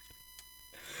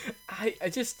 I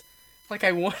just like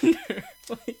I wonder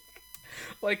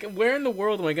like where in the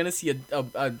world am I gonna see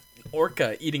a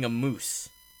orca eating a moose?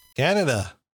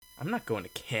 Canada. I'm not going to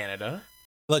Canada.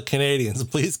 Look, Canadians,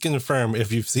 please confirm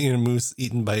if you've seen a moose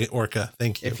eaten by orca.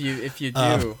 Thank you. If you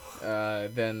do,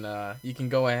 then you can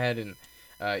go ahead and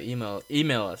email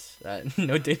us at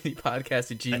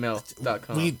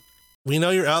nodailypodcast@gmail.com. We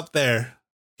know you're out there,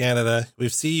 Canada. We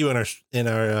see you in our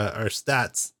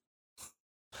stats.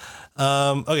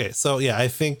 Okay, so yeah, I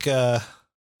think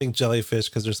jellyfish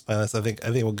because they're spineless. I think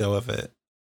we'll go with it.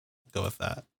 Go with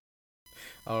that.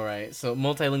 All right, so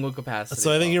multilingual capacity.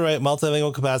 So I think you're right.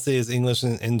 Multilingual capacity is English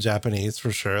and Japanese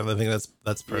for sure. I think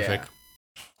that's perfect.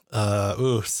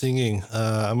 Yeah. Singing.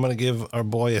 I'm gonna give our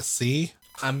boy a C.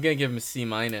 I'm gonna give him a C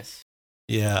minus.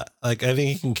 Yeah, like I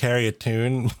think he can carry a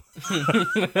tune,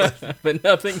 but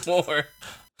nothing more.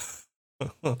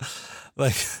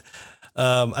 Like,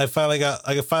 I finally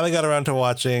got around to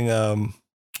watching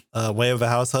Way of the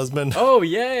House Husband. Oh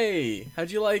yay! How'd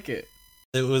you like it?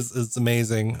 It's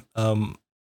amazing.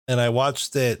 And I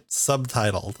watched it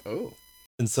subtitled. Oh.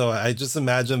 And so I just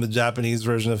imagine the Japanese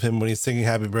version of him when he's singing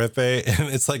Happy Birthday, and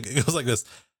it goes like this.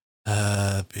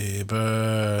 Happy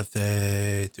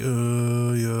birthday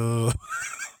to you.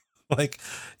 Like,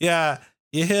 yeah,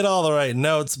 you hit all the right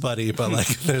notes, buddy, but like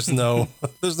there's no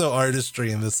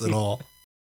artistry in this at all.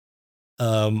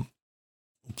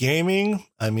 Gaming,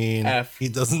 I mean, F. He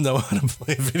doesn't know how to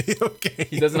play video games.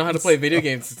 He doesn't know how to play video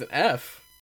games. It's an F.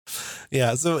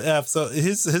 Yeah, so F. So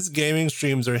his gaming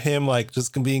streams are him like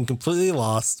just being completely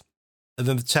lost, and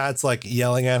then the chat's like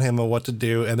yelling at him on what to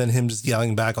do, and then him just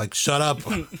yelling back like, "Shut up!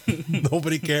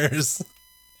 Nobody cares."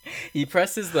 He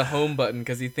presses the home button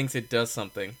because he thinks it does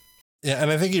something. Yeah,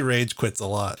 and I think he rage quits a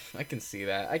lot. I can see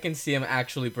that. I can see him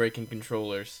actually breaking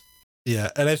controllers.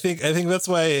 Yeah, and I think that's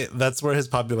where his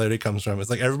popularity comes from. It's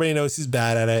like everybody knows he's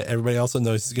bad at it. Everybody also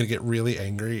knows he's gonna get really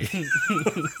angry.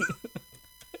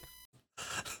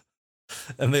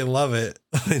 And they love it.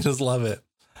 They just love it.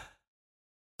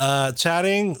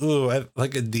 Chatting,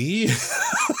 like a D.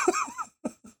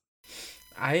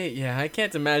 I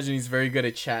can't imagine he's very good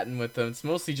at chatting with them. It's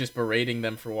mostly just berating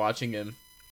them for watching him.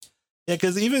 Yeah,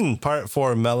 because even part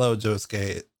 4 Mellow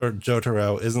Josuke or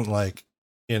Jotaro isn't like,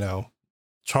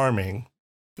 charming.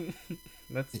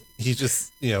 That's He's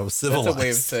just, you know, that's civilized. a way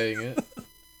of saying it.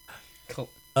 Col-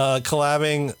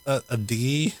 Collabing a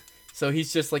D. So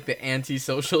he's just like the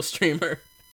anti-social streamer.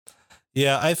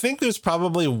 Yeah, I think there's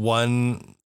probably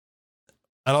one.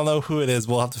 I don't know who it is.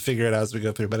 We'll have to figure it out as we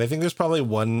go through. But I think there's probably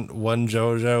one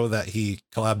JoJo that he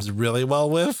collabs really well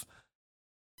with.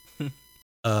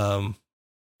 I'm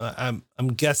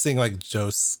guessing like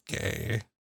Josuke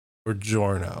or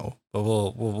Giorno, but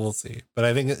we'll see. But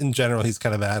I think in general he's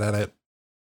kind of bad at it.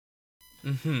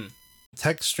 Mm-hmm.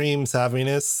 Tech stream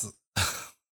savviness.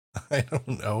 I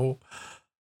don't know.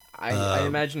 I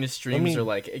imagine his streams are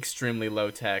like extremely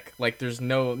low tech. Like there's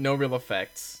no real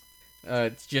effects.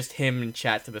 It's just him and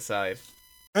chat to the side.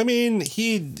 I mean,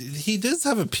 he does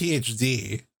have a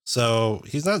PhD, so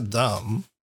he's not dumb.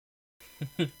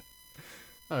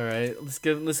 All right,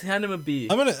 let's hand him a B.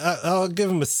 I'll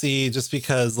give him a C just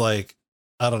because, like,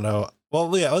 I don't know.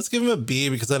 Well, yeah, let's give him a B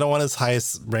because I don't want his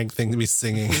highest ranked thing to be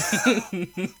singing.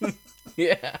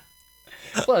 Yeah.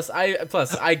 Plus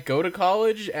I go to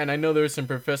college and I know there are some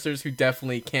professors who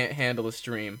definitely can't handle a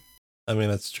stream. I mean,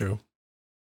 that's true.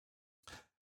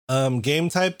 Game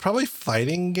type, probably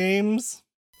fighting games.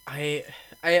 I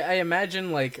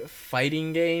imagine like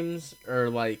fighting games or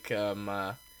like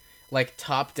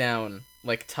top down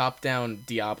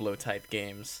Diablo type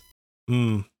games.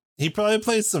 He probably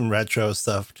plays some retro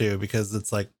stuff too because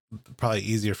it's like probably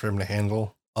easier for him to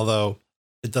handle. Although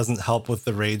it doesn't help with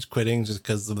the rage quitting just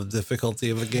because of the difficulty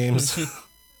of the games.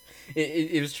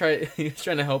 He was trying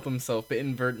to help himself, but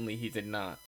inadvertently he did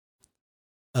not.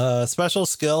 Special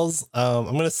skills. I'm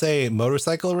gonna say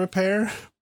motorcycle repair.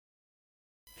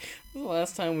 When was the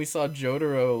last time we saw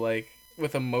Jotaro like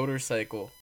with a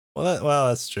motorcycle? Well,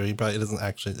 that's true. He probably doesn't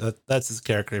actually. That's his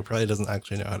character. He probably doesn't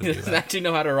actually know how to do that. He doesn't actually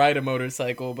know how to ride a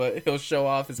motorcycle, but he'll show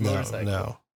off his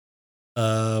motorcycle.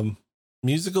 No.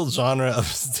 Musical genre of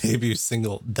his debut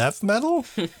single, death metal.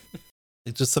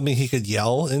 It's just something he could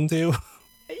yell into.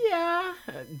 Yeah,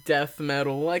 death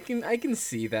metal. I can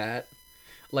see that.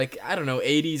 Like, I don't know,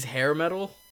 80s hair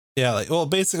metal. Yeah, like, well,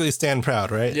 basically Stand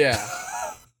Proud, right? Yeah.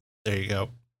 There you go.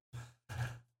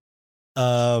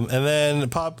 And then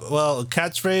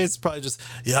catchphrase probably just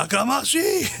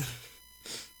Yakamashi.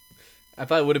 I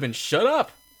thought it would have been shut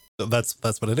up. So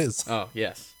that's what it is. Oh,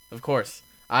 yes. Of course.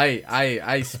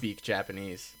 I speak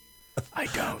Japanese. I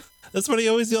don't. That's what he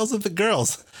always yells at the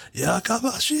girls.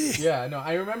 Yakamashi. Yeah, no,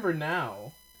 I remember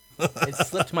now. It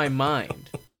slipped my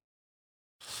mind.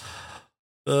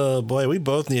 Oh boy, we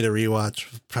both need a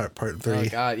rewatch part 3. Oh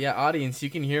god, yeah, audience,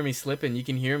 you can hear me slipping, you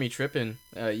can hear me tripping.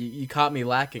 You caught me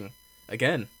lacking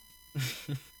again.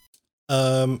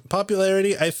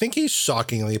 Popularity, I think he's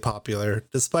shockingly popular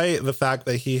despite the fact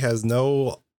that he has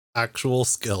no actual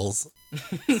skills.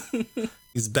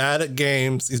 He's bad at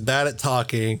games, he's bad at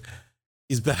talking,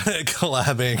 he's bad at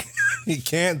collabing. He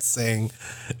can't sing.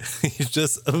 He's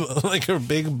just like a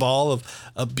big ball of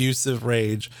abusive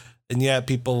rage. And yeah,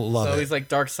 people love it. So he's like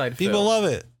Dark Side People Phil. love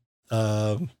it.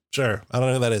 Sure. I don't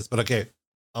know who that is, but okay.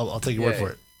 I'll take your word for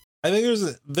it. I think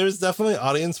there's definitely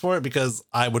audience for it because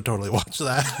I would totally watch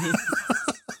that.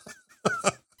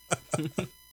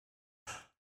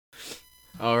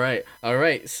 All right.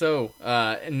 So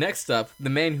next up, the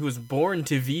man who was born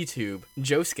to VTube,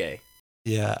 Josuke.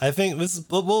 Yeah, I think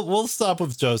we'll stop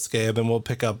with Josuke and then we'll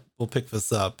pick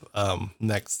this up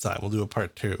next time. We'll do a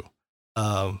part 2.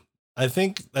 I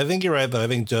think you're right though. I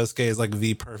think Josuke is like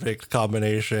the perfect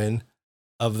combination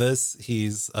of this.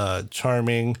 He's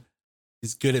charming.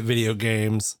 He's good at video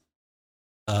games.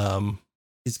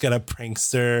 He's got a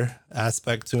prankster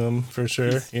aspect to him for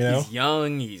sure. He's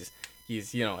young. He's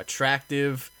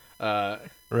attractive.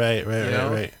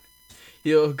 Right.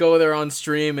 He'll go there on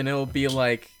stream and he'll be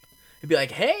like,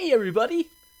 "Hey everybody,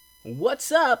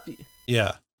 what's up?"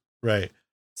 Yeah, right.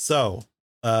 So,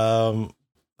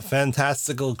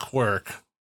 fantastical quirk.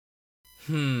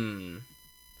 Alien.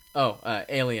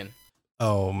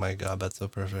 Oh my god, that's so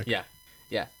perfect. Yeah.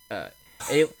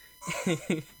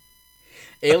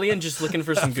 Alien just looking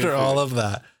for some good food. After all of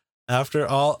that. After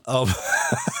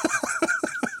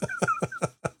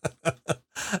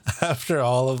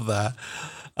all of that,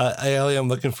 Alien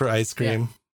looking for ice cream.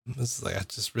 Yeah. This is like, I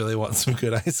just really want some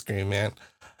good ice cream, man.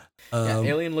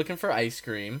 Alien looking for ice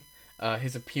cream.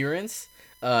 His appearance,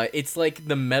 it's like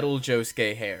the metal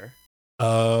Josuke hair.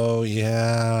 Oh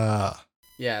yeah.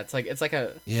 Yeah, it's like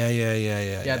a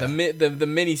yeah. The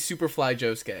mini Superfly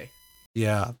Josuke.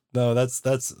 Yeah, no, that's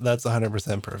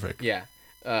 100% perfect. Yeah,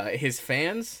 his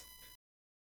fans,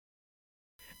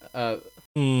 the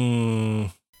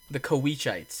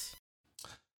Koichites,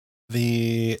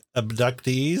 the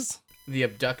abductees, the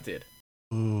abducted.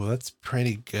 Ooh, that's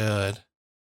pretty good.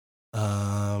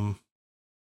 The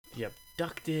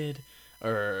abducted,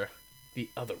 or the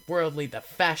otherworldly, the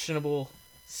fashionable,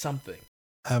 something.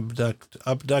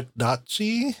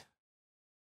 Abductachi?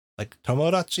 Like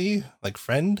Tomodachi? Like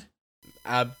friend?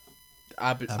 Abadachi?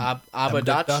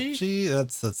 Abductachi?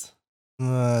 That's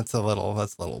a little.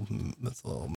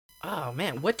 Oh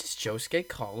man, what does Josuke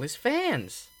call his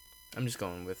fans? I'm just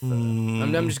going with.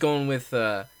 I'm just going with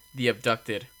the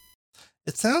abducted.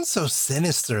 It sounds so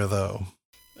sinister though.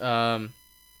 The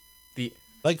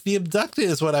Like the abducted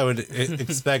is what I would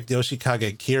expect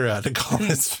Yoshikage Kira to call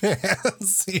his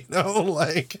fans. You know,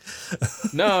 like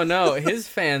no, his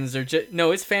fans are just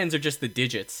the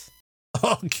digits.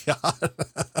 Oh God.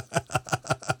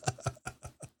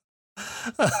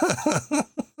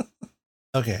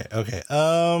 Okay.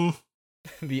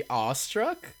 The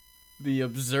awestruck, the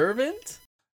observant.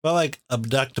 Well, like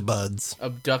abduct buds.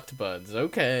 Abduct buds.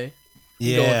 Okay.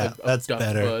 Yeah, that's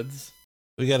better. Buds.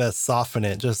 We gotta soften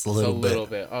it just a little bit. A little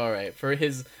bit. All right. For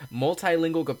his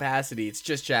multilingual capacity, it's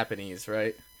just Japanese,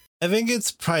 right? I think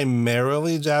it's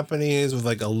primarily Japanese with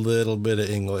like a little bit of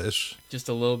English. Just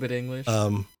a little bit English.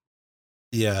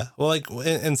 Yeah. Well, like,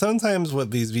 and sometimes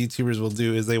what these VTubers will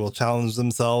do is they will challenge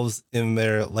themselves in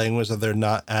their language that they're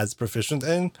not as proficient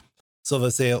in. So they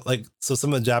say like, so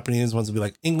some of the Japanese ones will be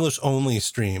like English only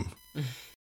stream,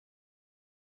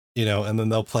 you know, and then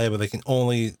they'll play, but they can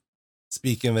only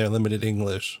speak in their limited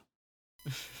English.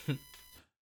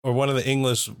 Or one of the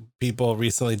English people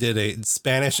recently did a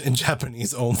Spanish and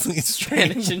Japanese only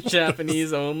stream. Spanish and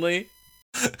Japanese only?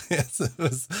 Yes, it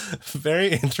was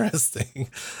very interesting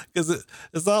because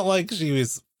it's not like she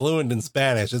was fluent in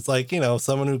Spanish. It's like, you know,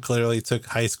 someone who clearly took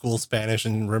high school Spanish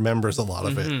and remembers a lot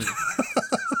of it,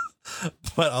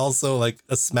 but also like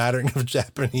a smattering of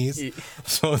Japanese.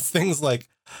 So it's things like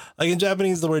in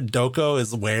Japanese, the word doko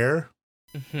is where,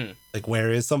 like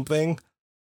where is something.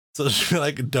 So it should be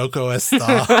like doko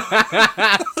está.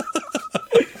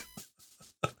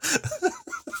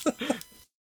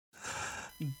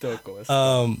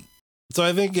 So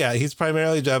I think, yeah, he's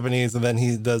primarily Japanese, and then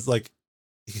he does like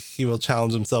he will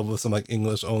challenge himself with some like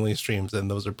English only streams,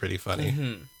 and those are pretty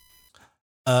funny.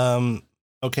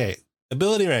 Okay,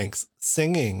 ability ranks.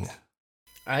 Singing.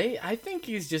 I think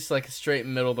he's just like a straight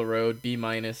middle of the road, B-.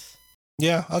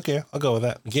 Yeah, okay, I'll go with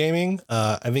that. Gaming,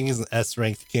 I think he's an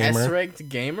S-ranked gamer. S-ranked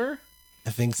gamer?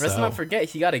 I think so. Let's not forget,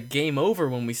 he got a game over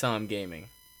when we saw him gaming.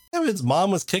 Yeah, but his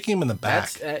mom was kicking him in the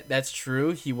back. That's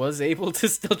true. He was able to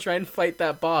still try and fight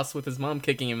that boss with his mom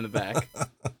kicking him in the back.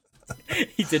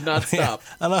 He did not stop.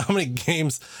 Yeah, I don't know how many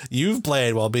games you've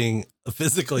played while being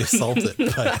physically assaulted,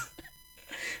 but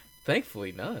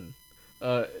thankfully none.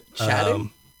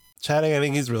 Chatting? Chatting, I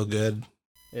think he's real good.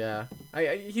 Yeah,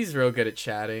 he's real good at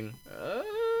chatting.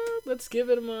 Let's give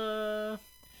him a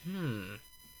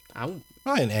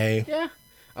probably an A. Yeah,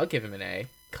 I'll give him an A.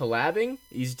 Collabing,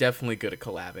 he's definitely good at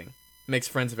collabing. Makes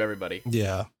friends of everybody.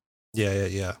 Yeah.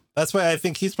 That's why I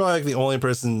think he's probably like the only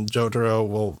person Jotaro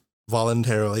will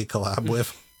voluntarily collab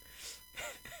with.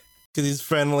 Because he's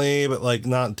friendly, but like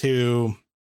not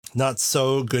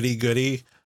so goody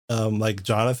like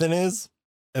Jonathan is.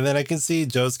 And then I can see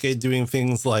Josuke doing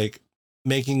things like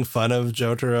making fun of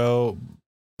Jotaro,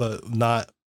 but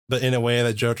in a way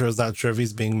that Jotaro's not sure if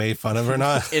he's being made fun of or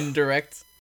not. Indirect.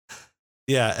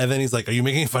 Yeah, and then he's like, "Are you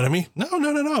making fun of me?" No,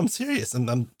 I'm serious.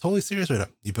 I'm totally serious right now.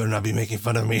 You better not be making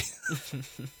fun of me.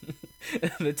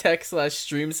 The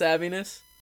tech/stream savviness.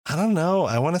 I don't know.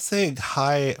 I want to say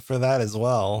high for that as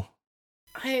well.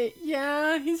 I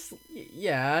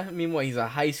mean, what? He's a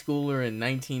high schooler in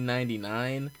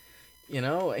 1999. You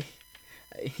know,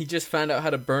 he just found out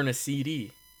how to burn a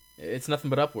CD. It's nothing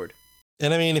but upward.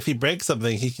 And I mean, if he breaks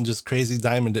something, he can just crazy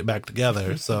diamond it back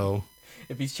together. So.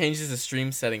 If he changes the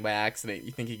stream setting by accident,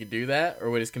 you think he could do that? Or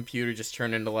would his computer just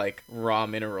turn into, like, raw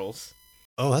minerals?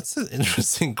 Oh, that's an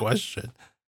interesting question.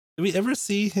 Did we ever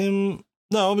see him?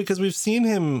 No, because we've seen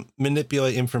him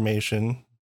manipulate information.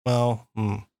 Well,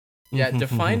 Yeah,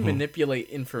 define manipulate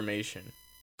information.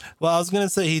 Well, I was going to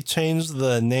say he changed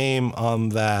the name on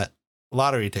that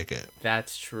lottery ticket.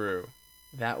 That's true.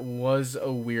 That was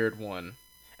a weird one.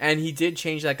 And he did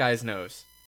change that guy's nose.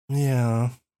 Yeah.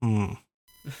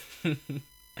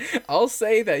 I'll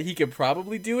say that he could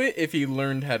probably do it if he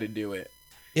learned how to do it.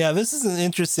 Yeah, this is an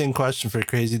interesting question for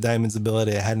Crazy Diamond's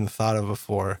ability I hadn't thought of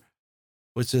before,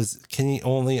 which is, can he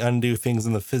only undo things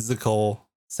in the physical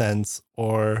sense?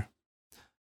 Or,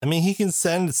 I mean, he can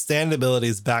send stand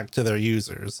abilities back to their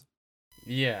users.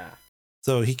 Yeah.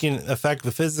 So he can affect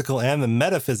the physical and the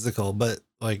metaphysical, but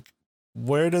like,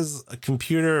 where does a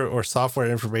computer or software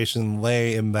information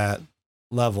lay in that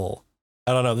level?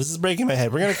 I don't know. This is breaking my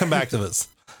head. We're gonna come back to this.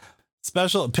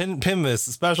 Special pin this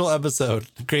special episode.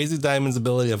 Crazy Diamond's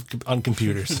ability on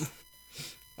computers.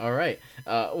 All right.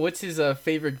 What's his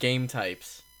favorite game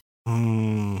types?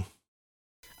 I'm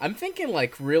thinking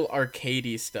like real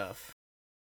arcadey stuff.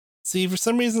 See, for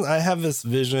some reason, I have this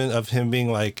vision of him being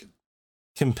like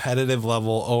competitive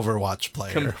level Overwatch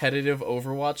player. Competitive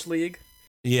Overwatch League?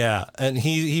 Yeah, and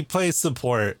he plays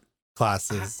support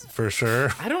classes for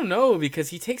sure. I don't know because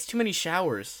he takes too many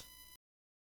showers.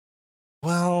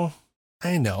 Well,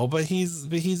 I know, but he's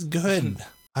good.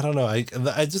 I don't know. I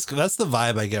just that's the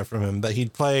vibe I get from him, that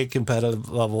he'd play competitive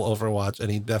level Overwatch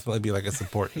and he'd definitely be like a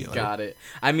support healer. Got it.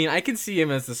 I mean, I can see him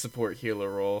as the support healer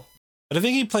role. But I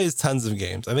think he plays tons of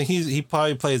games. I think he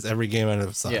probably plays every game under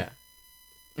the sun. Yeah.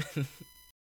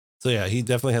 So yeah, he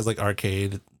definitely has like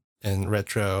arcade and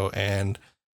retro and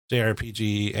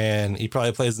JRPG, and he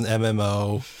probably plays an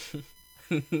MMO.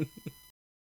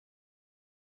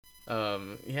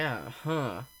 Yeah,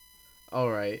 huh.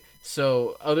 Alright.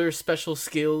 So other special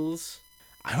skills?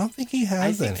 I don't think he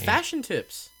has any. Fashion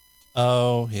tips.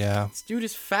 Oh, yeah. This dude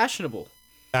is fashionable.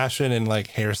 Fashion and like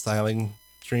hairstyling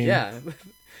stream. Yeah.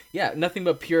 Yeah, nothing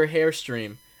but pure hair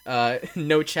stream.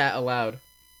 No chat allowed.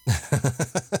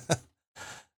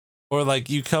 Or like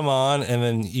you come on and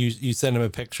then you send him a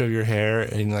picture of your hair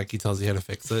and like he tells you how to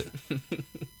fix it.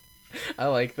 I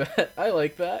like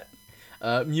that.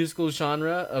 Musical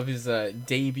genre of his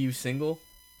debut single.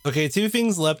 Okay, two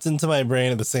things leapt into my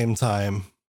brain at the same time.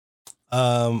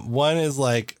 One is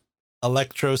like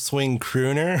electro swing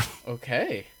crooner.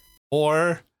 Okay.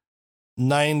 Or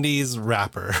 90s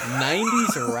rapper.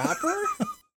 90s rapper?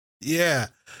 Yeah.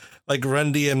 Like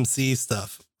Run DMC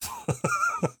stuff.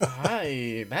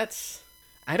 I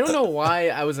don't know why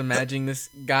I was imagining this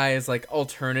guy as like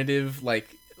alternative, like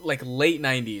late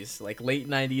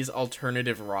 90s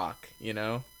alternative rock, you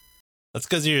know? That's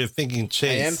because you're thinking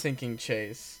Chase. I am thinking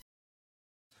Chase.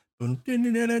 I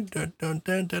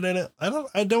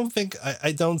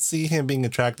don't see him being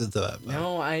attracted to that. Though.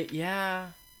 No,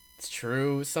 yeah, it's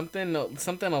true. Something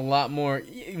a lot more.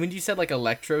 When you said like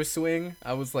electro swing,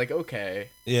 I was like, okay.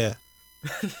 Yeah.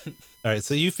 All right,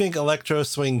 so you think electro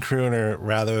swing crooner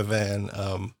rather than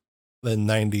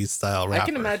 90s style rapper. I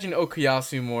can imagine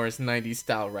Okuyasu more as 90s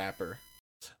style rapper.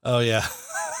 Oh yeah.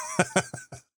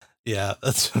 Yeah,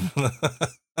 that's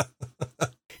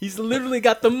He's literally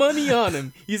got the money on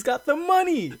him. He's got the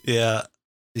money. Yeah,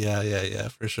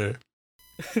 for sure.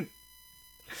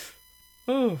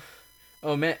 Oh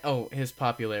man. Oh, his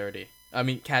popularity. I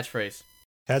mean, catchphrase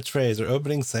or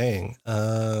opening saying.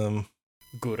 Goreto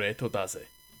daze.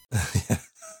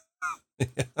 Yeah.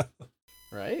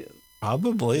 Right?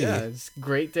 Probably. Yeah, it's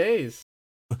great days.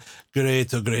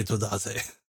 Greto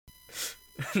daze.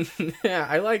 Yeah,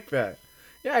 I like that.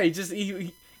 Yeah,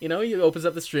 he opens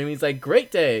up the stream. He's like, great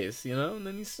days, and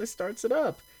then he just starts it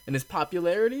up. And his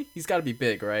popularity, he's got to be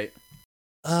big, right?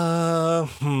 Well,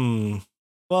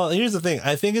 here's the thing.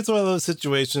 I think it's one of those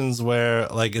situations where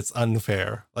like it's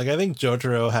unfair. Like I think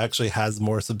Jotaro actually has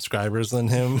more subscribers than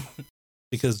him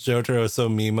because Jotaro is so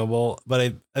memeable.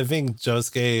 But I think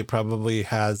Josuke probably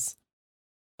has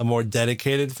a more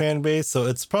dedicated fan base, so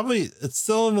it's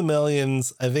still in the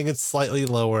millions. I think it's slightly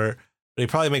lower, but he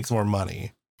probably makes more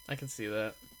money. I can see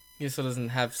that. He also doesn't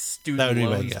have student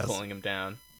loans pulling him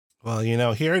down. Well,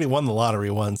 he already won the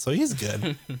lottery once, so he's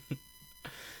good.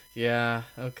 Yeah,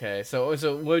 okay. So what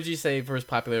would you say for his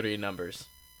popularity numbers?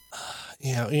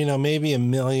 Yeah, maybe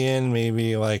 1 million,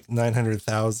 maybe like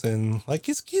 900,000. Like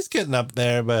he's getting up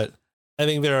there, but I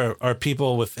think there are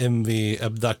people within the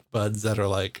abduct buds that are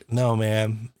like, no,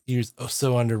 man, he's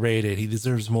so underrated. He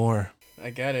deserves more. I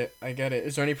get it.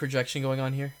 Is there any projection going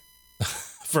on here?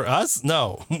 For us,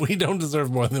 no, we don't deserve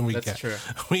more than we get. That's true.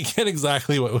 We get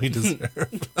exactly what we deserve.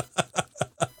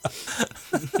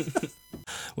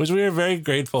 Which we are very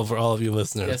grateful for all of you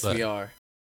listeners. Yes, we are.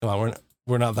 Come on,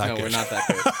 we're not that good. No, we're not that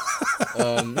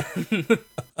good.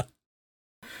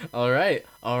 All right.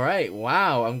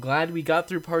 Wow, I'm glad we got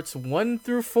through parts 1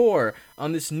 through 4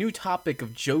 on this new topic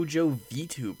of JoJo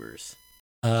VTubers.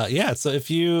 Yeah. So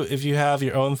if you have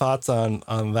your own thoughts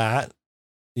on that,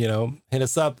 hit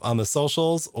us up on the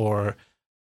socials or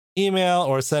email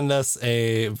or send us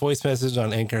a voice message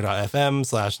on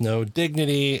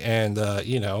anchor.fm/no-dignity and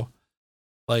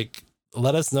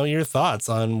let us know your thoughts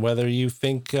on whether you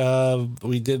think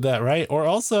we did that right. Or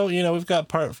also, we've got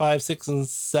part 5, 6, and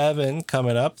 7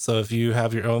 coming up. So if you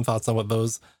have your own thoughts on what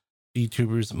those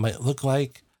VTubers might look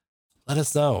like, let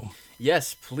us know.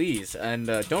 Yes, please. And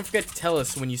don't forget to tell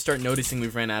us when you start noticing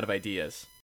we've ran out of ideas.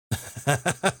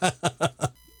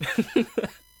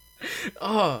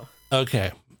 Oh.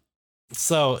 Okay.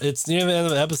 So it's near the end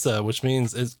of the episode, which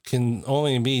means it can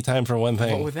only be time for one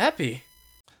thing. What would that be?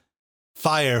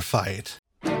 Firefight.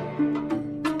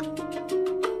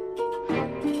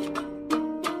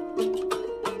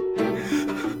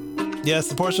 Yes,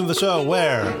 the portion of the show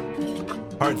where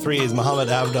Part 3 is Muhammad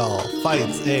Abdal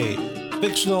fights a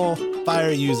fictional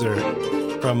fire user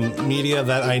from media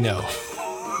that I know.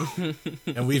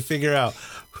 And we figure out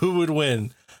who would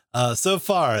win. So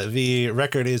far, the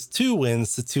record is 2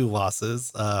 wins to 2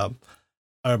 losses.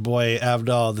 Our boy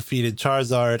Abdal defeated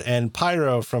Charizard and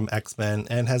Pyro from X-Men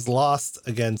and has lost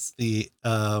against the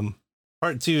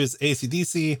Part 2's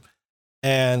AC/DC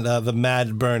and the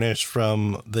Mad Burnish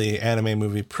from the anime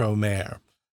movie Promare.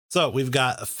 So we've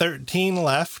got 13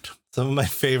 left. Some of my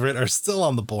favorite are still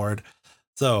on the board.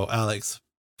 So Alex,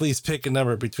 please pick a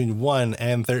number between 1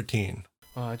 and 13.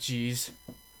 Oh, jeez.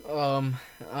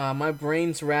 My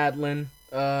brain's rattling.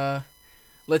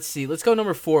 Let's see. Let's go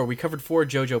number 4. We covered 4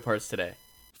 JoJo parts today.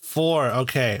 4,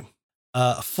 okay.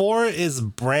 4 is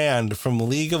Brand from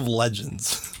League of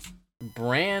Legends.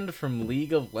 Brand from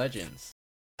League of Legends.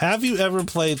 Have you ever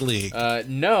played League?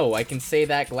 No, I can say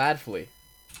that gladly.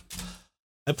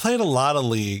 I played a lot of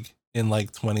League in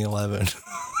like 2011.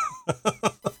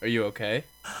 Are you okay?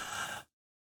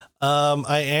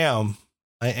 I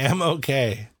am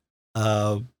okay.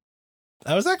 I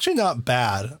was actually not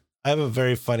bad. I have a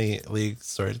very funny League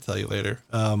story to tell you later.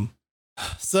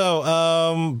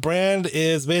 So Brand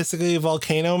is basically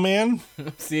Volcano Man.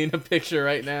 I'm seeing a picture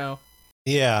right now.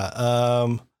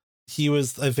 Yeah. He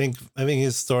was, I think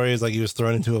his story is like he was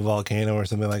thrown into a volcano or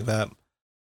something like that.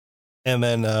 And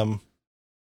then,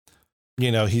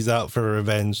 he's out for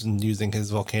revenge and using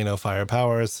his volcano fire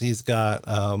powers. He's got,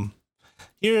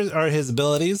 here are his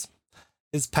abilities.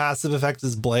 His passive effect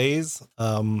is Blaze.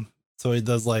 So he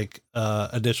does like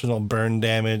additional burn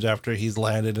damage after he's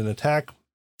landed an attack.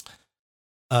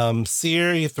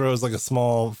 Seer, he throws like a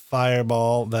small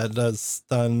fireball that does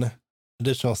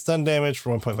additional stun damage for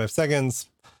 1.5 seconds.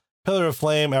 Pillar of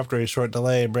Flame, after a short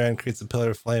delay, Brand creates a pillar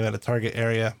of flame at a target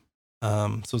area.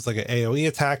 So it's like an AoE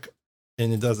attack,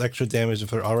 and it does extra damage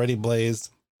if they're already blazed.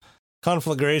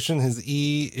 Conflagration, his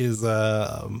E is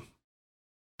a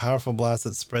powerful blast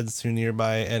that spreads to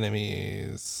nearby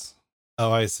enemies.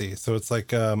 Oh, I see. So it's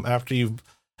like after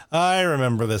I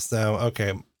remember this now.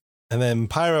 Okay. And then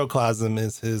Pyroclasm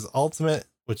is his ultimate,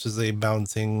 which is a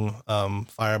bouncing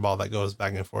fireball that goes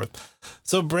back and forth.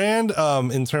 So Brand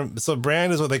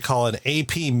Brand is what they call an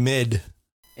AP mid.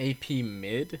 AP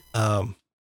mid?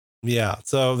 Yeah.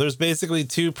 So there's basically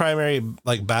 2 primary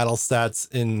like battle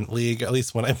stats in League, at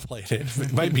least when I played it.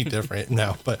 It might be different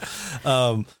now, but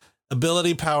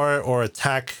ability power or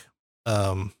attack.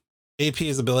 AP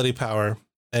is ability power,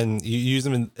 and you use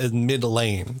him in mid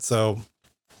lane. So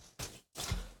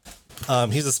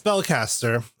he's a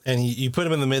spellcaster, and you put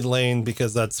him in the mid lane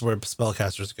because that's where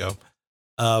spellcasters go.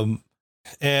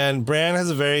 And Brand has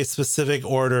a very specific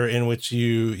order in which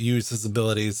you use his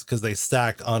abilities because they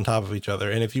stack on top of each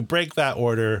other. And if you break that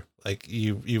order, like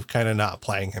you've kind of not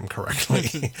playing him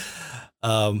correctly.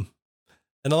 And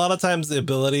a lot of times the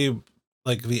ability,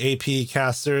 like the AP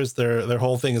casters, their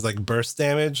whole thing is like burst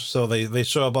damage. So they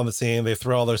show up on the scene, they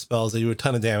throw all their spells, they do a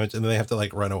ton of damage, and then they have to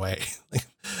like run away.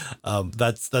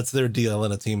 That's their deal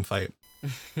in a team fight.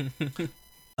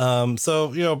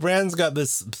 So Brand's got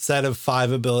this set of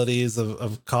 5 abilities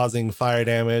of causing fire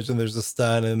damage, and there's a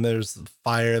stun, and there's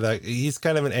fire. That he's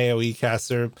kind of an AoE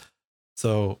caster,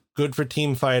 so good for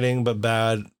team fighting, but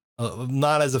bad,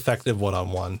 not as effective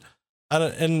one-on-one.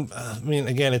 I mean,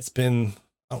 again, it's been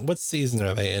what season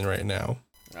are they in right now?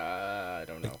 I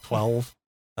don't know. Like 12.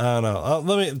 I don't know.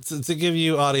 Let me to give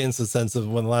you audience a sense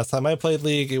of when the last time I played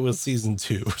League, it was season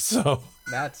 2. So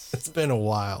it's been a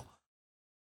while.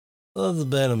 It's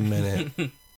been a minute.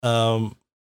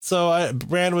 So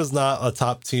Brand was not a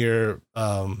top tier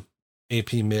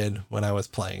AP mid when I was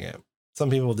playing it. Some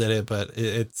people did it, but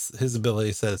it's his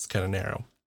ability set is kind of narrow.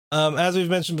 As we've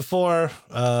mentioned before,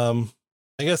 I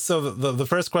guess so. The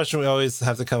first question we always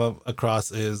have to come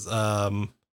across is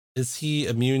he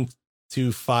immune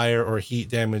to fire or heat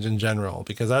damage in general?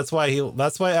 Because that's why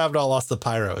Abdal lost to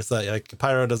Pyro. It's like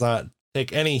Pyro does not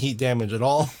take any heat damage at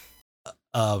all.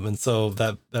 And so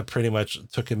that pretty much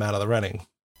took him out of the running.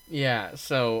 Yeah,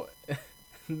 so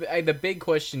the big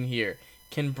question here,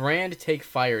 can Brand take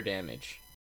fire damage?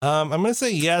 I'm going to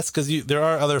say yes, because there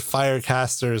are other fire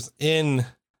casters in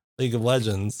League of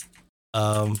Legends,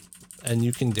 and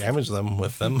you can damage them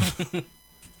with them.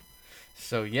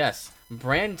 So yes,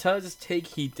 Brand does take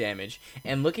heat damage,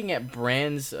 and looking at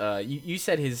Brand's, you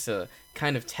said his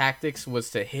kind of tactics was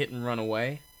to hit and run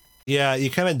away? Yeah, you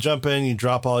kind of jump in, you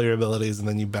drop all your abilities, and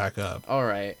then you back up. All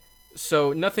right.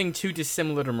 So nothing too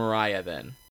dissimilar to Mariah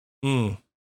then. Mm.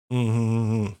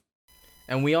 Mm-hmm.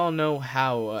 And we all know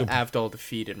how Avdol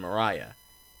defeated Mariah.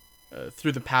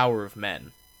 Through the power of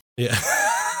men. Yeah.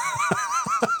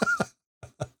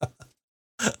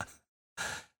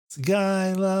 It's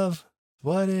guy love,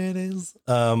 what it is.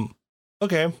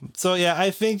 Okay, so yeah,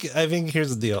 I think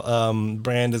here's the deal.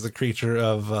 Brand is a creature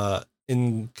of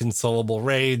inconsolable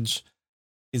rage.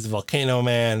 He's a volcano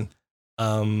man.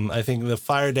 I think the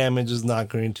fire damage is not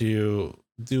going to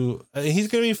do. He's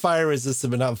going to be fire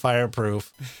resistant, but not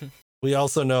fireproof. We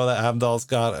also know that Avdol's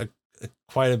got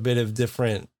quite a bit of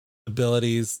different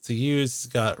abilities to use.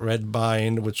 He's got Red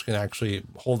Bind, which can actually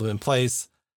hold him in place.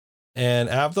 And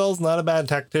Avdol's not a bad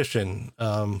tactician.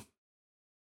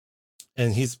 And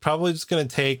he's probably just going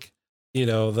to take,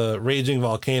 the raging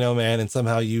volcano man and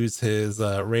somehow use his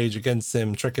rage against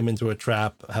him, trick him into a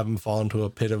trap, have him fall into a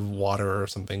pit of water or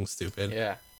something stupid.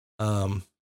 Yeah.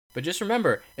 But just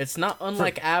remember, it's not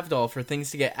unlike Avdol for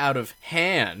things to get out of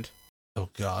hand. Oh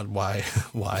God, why?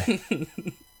 Why?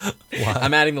 Why?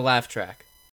 I'm adding the laugh track.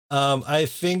 I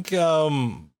think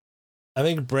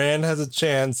Brand has a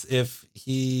chance if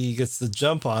he gets the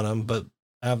jump on him, but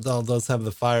Avdol does have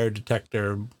the fire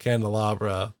detector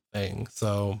candelabra thing,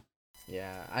 so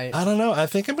yeah, I don't know. I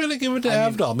think I'm gonna give it to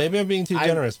Avdol. Maybe I'm being too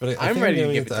generous, but I'm ready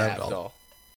to give it to Avdol.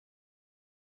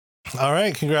 All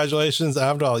right, congratulations,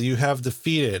 Avdol. You have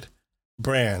defeated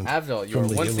Brand. Avdol, you are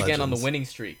once again on the winning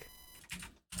streak.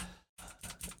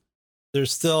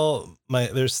 There's still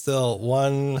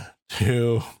 1,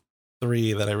 2,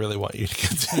 3 that I really want you to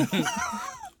get to.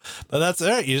 But that's all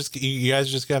right. You guys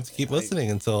just have to keep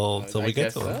listening until we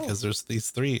get to them, because there's these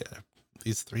three.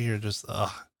 These three are just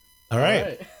all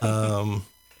right.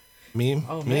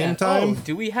 Meme time.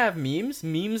 Do we have memes?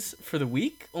 Memes for the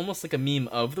week? Almost like a meme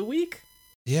of the week?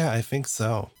 Yeah, I think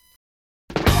so.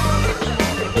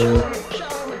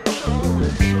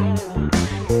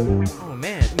 Oh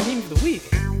man, meme of the week.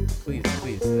 Please,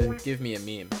 give me a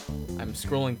meme. I'm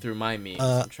scrolling through my memes.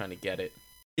 I'm trying to get it.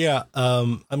 Yeah,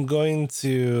 I'm going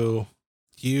to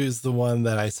use the one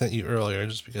that I sent you earlier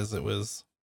just because it was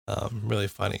really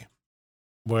funny,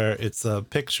 where it's a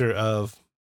picture of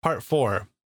part 4,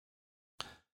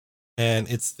 and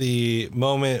it's the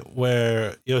moment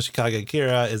where Yoshikage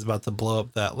Kira is about to blow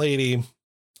up that lady.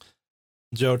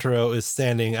 Jotaro is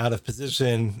standing out of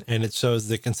position, and it shows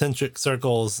the concentric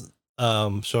circles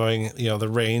showing the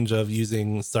range of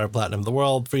using Star Platinum of the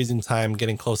World, freezing time,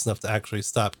 getting close enough to actually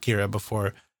stop Kira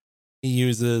before he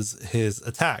uses his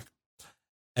attack.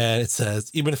 And it says,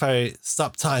 even if I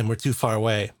stop time, we're too far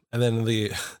away. And then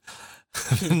the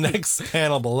next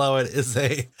panel below it is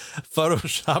a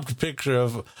photoshopped picture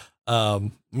of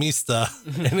Mista.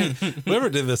 And whoever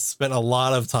did this spent a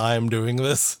lot of time doing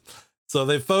this. So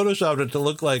they photoshopped it to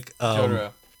look like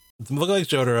Jotaro.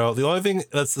 The only thing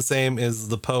that's the same is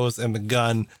the pose and the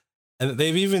gun. And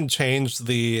they've even changed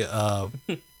the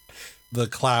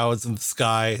clouds in the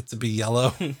sky to be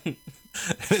yellow. And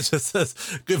it just says,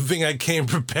 "Good thing I came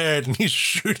prepared," and he's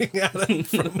shooting at him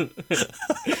from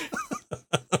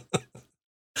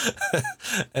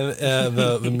and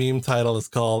the meme title is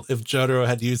called "If Jotaro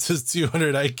Had Used His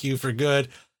 200 IQ for Good."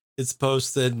 It's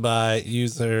posted by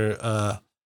user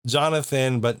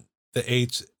Jonathan, but the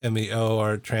H and the O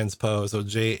are transposed, so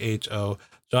JHO,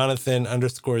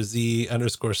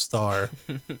 Jonathan_Z_star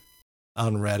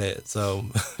on Reddit. So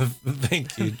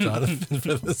thank you, Jonathan,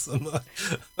 for this.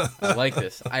 I like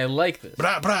this.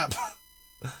 Brap, brap.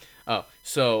 Oh,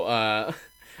 so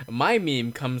my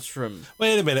meme comes from...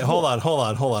 Wait a minute. Hold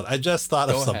on. I just thought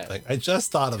of something.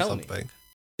 Tell me.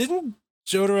 Didn't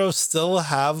Jotaro still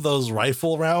have those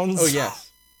rifle rounds? Oh, yes.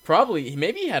 Probably.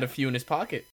 Maybe he had a few in his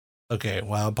pocket. Okay,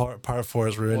 wow. Part 4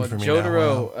 is ruined for me Jotaro,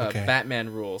 now. Wow. Okay.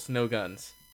 Batman rules. No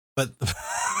guns. But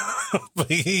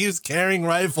he's carrying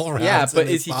rifle rounds. Yeah, but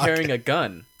is he carrying a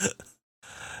gun?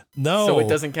 No. So it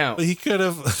doesn't count. But he could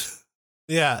have.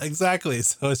 Yeah, exactly.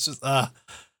 So it's just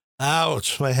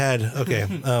ouch, my head. Okay,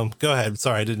 go ahead.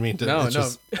 Sorry, I didn't mean to. No,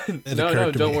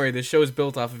 don't worry. This show is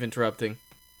built off of interrupting.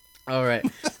 All right.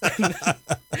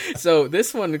 So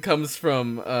this one comes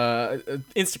from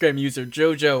Instagram user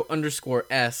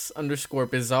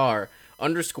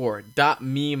JoJo_S_bizarre_dot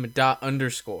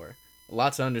meme._.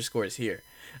 Lots of underscores here.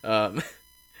 And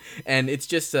it's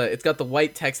just it's got the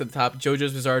white text at the top,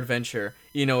 JoJo's Bizarre Adventure,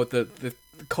 with the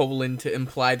colon to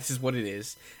imply this is what it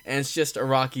is, and it's just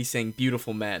Araki saying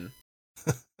beautiful men.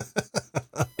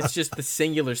 It's just the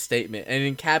singular statement, and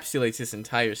it encapsulates this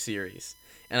entire series,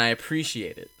 and I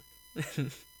appreciate it.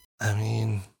 I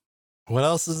mean, what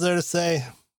else is there to say?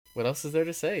 What else is there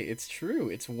to say? It's true.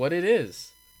 It's what it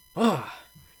is. Ah,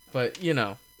 but you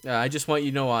know, I just want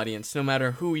you to know, audience, no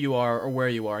matter who you are or where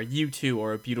you are, you too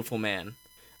are a beautiful man.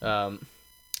 And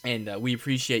we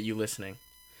appreciate you listening.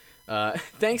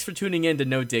 Thanks for tuning in to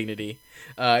No Dignity.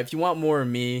 If you want more of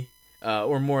me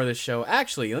or more of the show,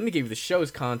 actually, let me give you the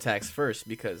show's contacts first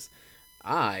because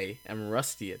I am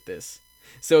rusty at this.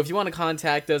 So if you want to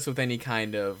contact us with any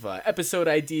kind of episode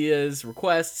ideas,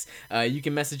 requests, you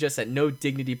can message us at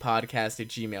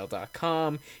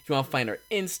nodignitypodcast@gmail.com. If you want to find our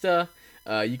Insta,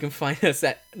 you can find us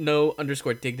at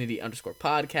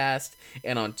no_dignity_podcast.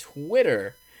 And on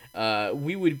Twitter,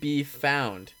 we would be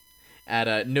found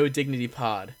at No Dignity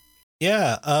Pod.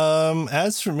 Yeah,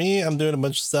 as for me, I'm doing a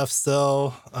bunch of stuff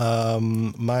still.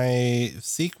 My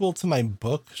sequel to my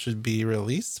book should be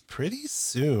released pretty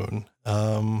soon.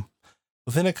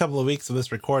 Within a couple of weeks of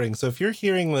this recording. So if you're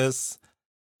hearing this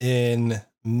in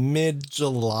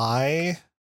mid-July,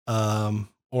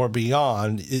 or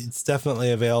beyond, it's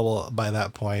definitely available by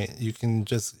that point. You can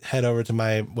just head over to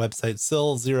my website,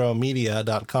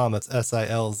 silzeromedia.com. That's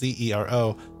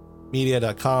SILZERO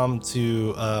media.com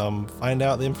to find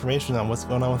out the information on what's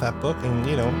going on with that book and,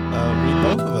 read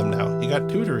both of them now. You got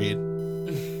two to read.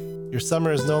 Your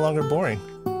summer is no longer boring.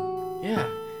 Yeah.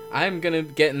 I'm gonna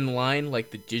get in line,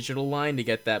 like the digital line, to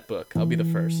get that book. I'll be the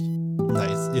first.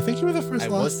 Nice. You think you were the first last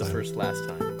time? I was the first last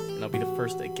time, and I'll be the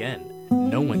first again.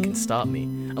 No one can stop me.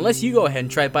 Unless you go ahead and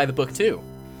try to buy the book, too.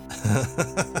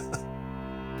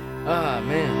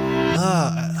 Man.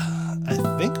 I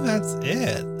think that's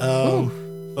it.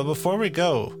 But before we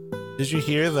go, did you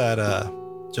hear that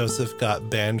Joseph got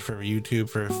banned from YouTube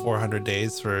for 400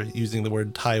 days for using the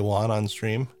word Taiwan on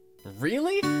stream?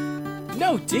 Really?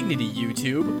 No dignity,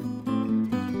 YouTube.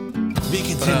 Be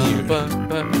continued.